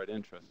widespread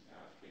interest,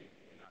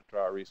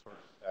 draw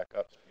resources back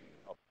upstream?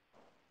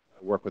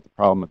 Work with the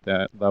problem at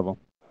that level?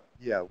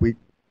 Yeah, we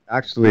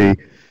actually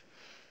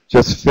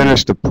just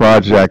finished a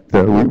project.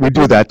 We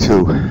do that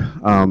too.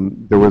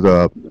 There was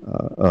a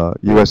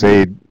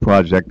USAID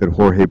project that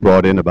Jorge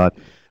brought in about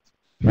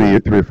three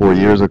or 4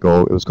 years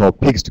ago. It was called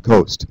Peaks to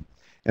Coast,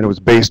 and it was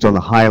based on the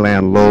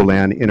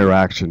highland-lowland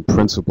interaction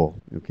principle.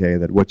 Okay,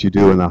 that what you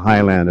do in the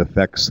highland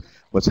affects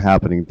what's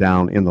happening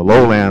down in the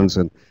lowlands,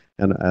 and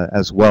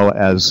as well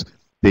as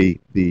the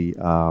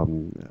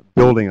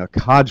building a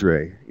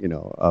cadre,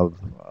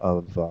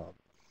 of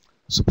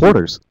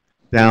supporters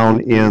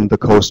down in the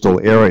coastal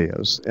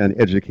areas and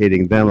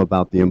educating them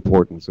about the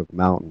importance of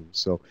mountains.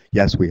 So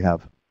yes, we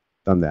have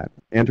done that.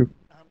 Andrew?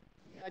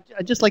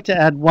 I'd just like to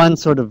add one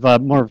sort of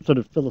more sort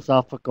of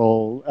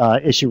philosophical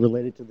issue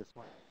related to this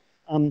one.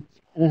 And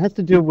it has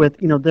to do with,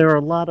 there are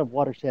a lot of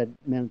watershed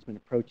management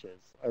approaches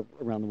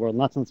around the world.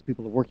 Lots and lots of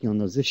people are working on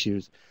those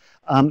issues.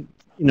 The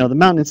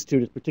Mountain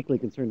Institute is particularly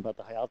concerned about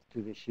the high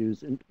altitude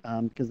issues, and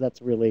because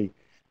that's really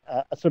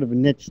a sort of a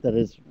niche that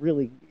is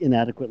really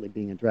inadequately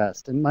being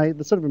addressed. And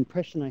the sort of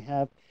impression I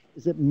have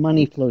is that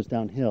money flows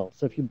downhill.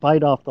 So if you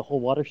bite off the whole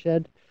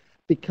watershed,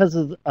 because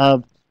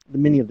of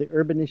many of the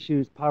urban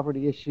issues,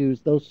 poverty issues,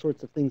 those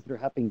sorts of things that are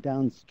happening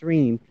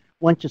downstream,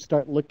 once you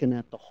start looking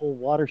at the whole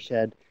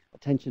watershed,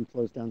 attention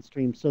flows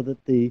downstream, so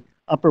that the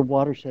upper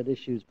watershed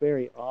issues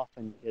very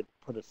often get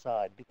put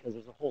aside because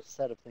there's a whole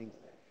set of things.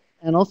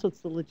 And also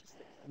it's the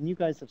logistics. And you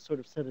guys have sort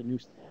of set a new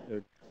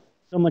standard.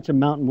 So much of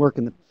mountain work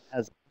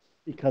has,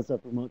 because of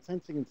remote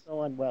sensing and so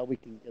on, well, we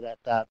can get at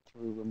that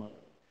through remote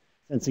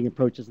sensing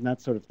approaches and that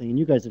sort of thing. And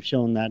you guys have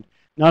shown that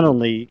not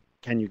only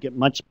can you get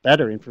much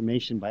better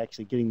information by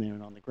actually getting there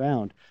and on the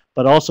ground,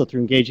 but also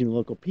through engaging the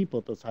local people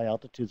at those high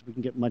altitudes, we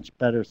can get much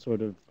better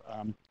sort of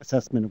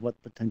assessment of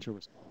what potential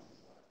response is.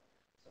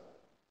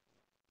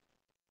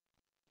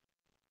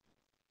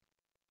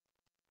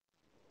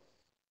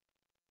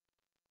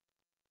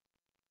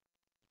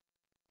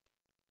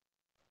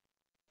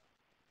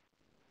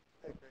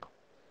 Okay, great.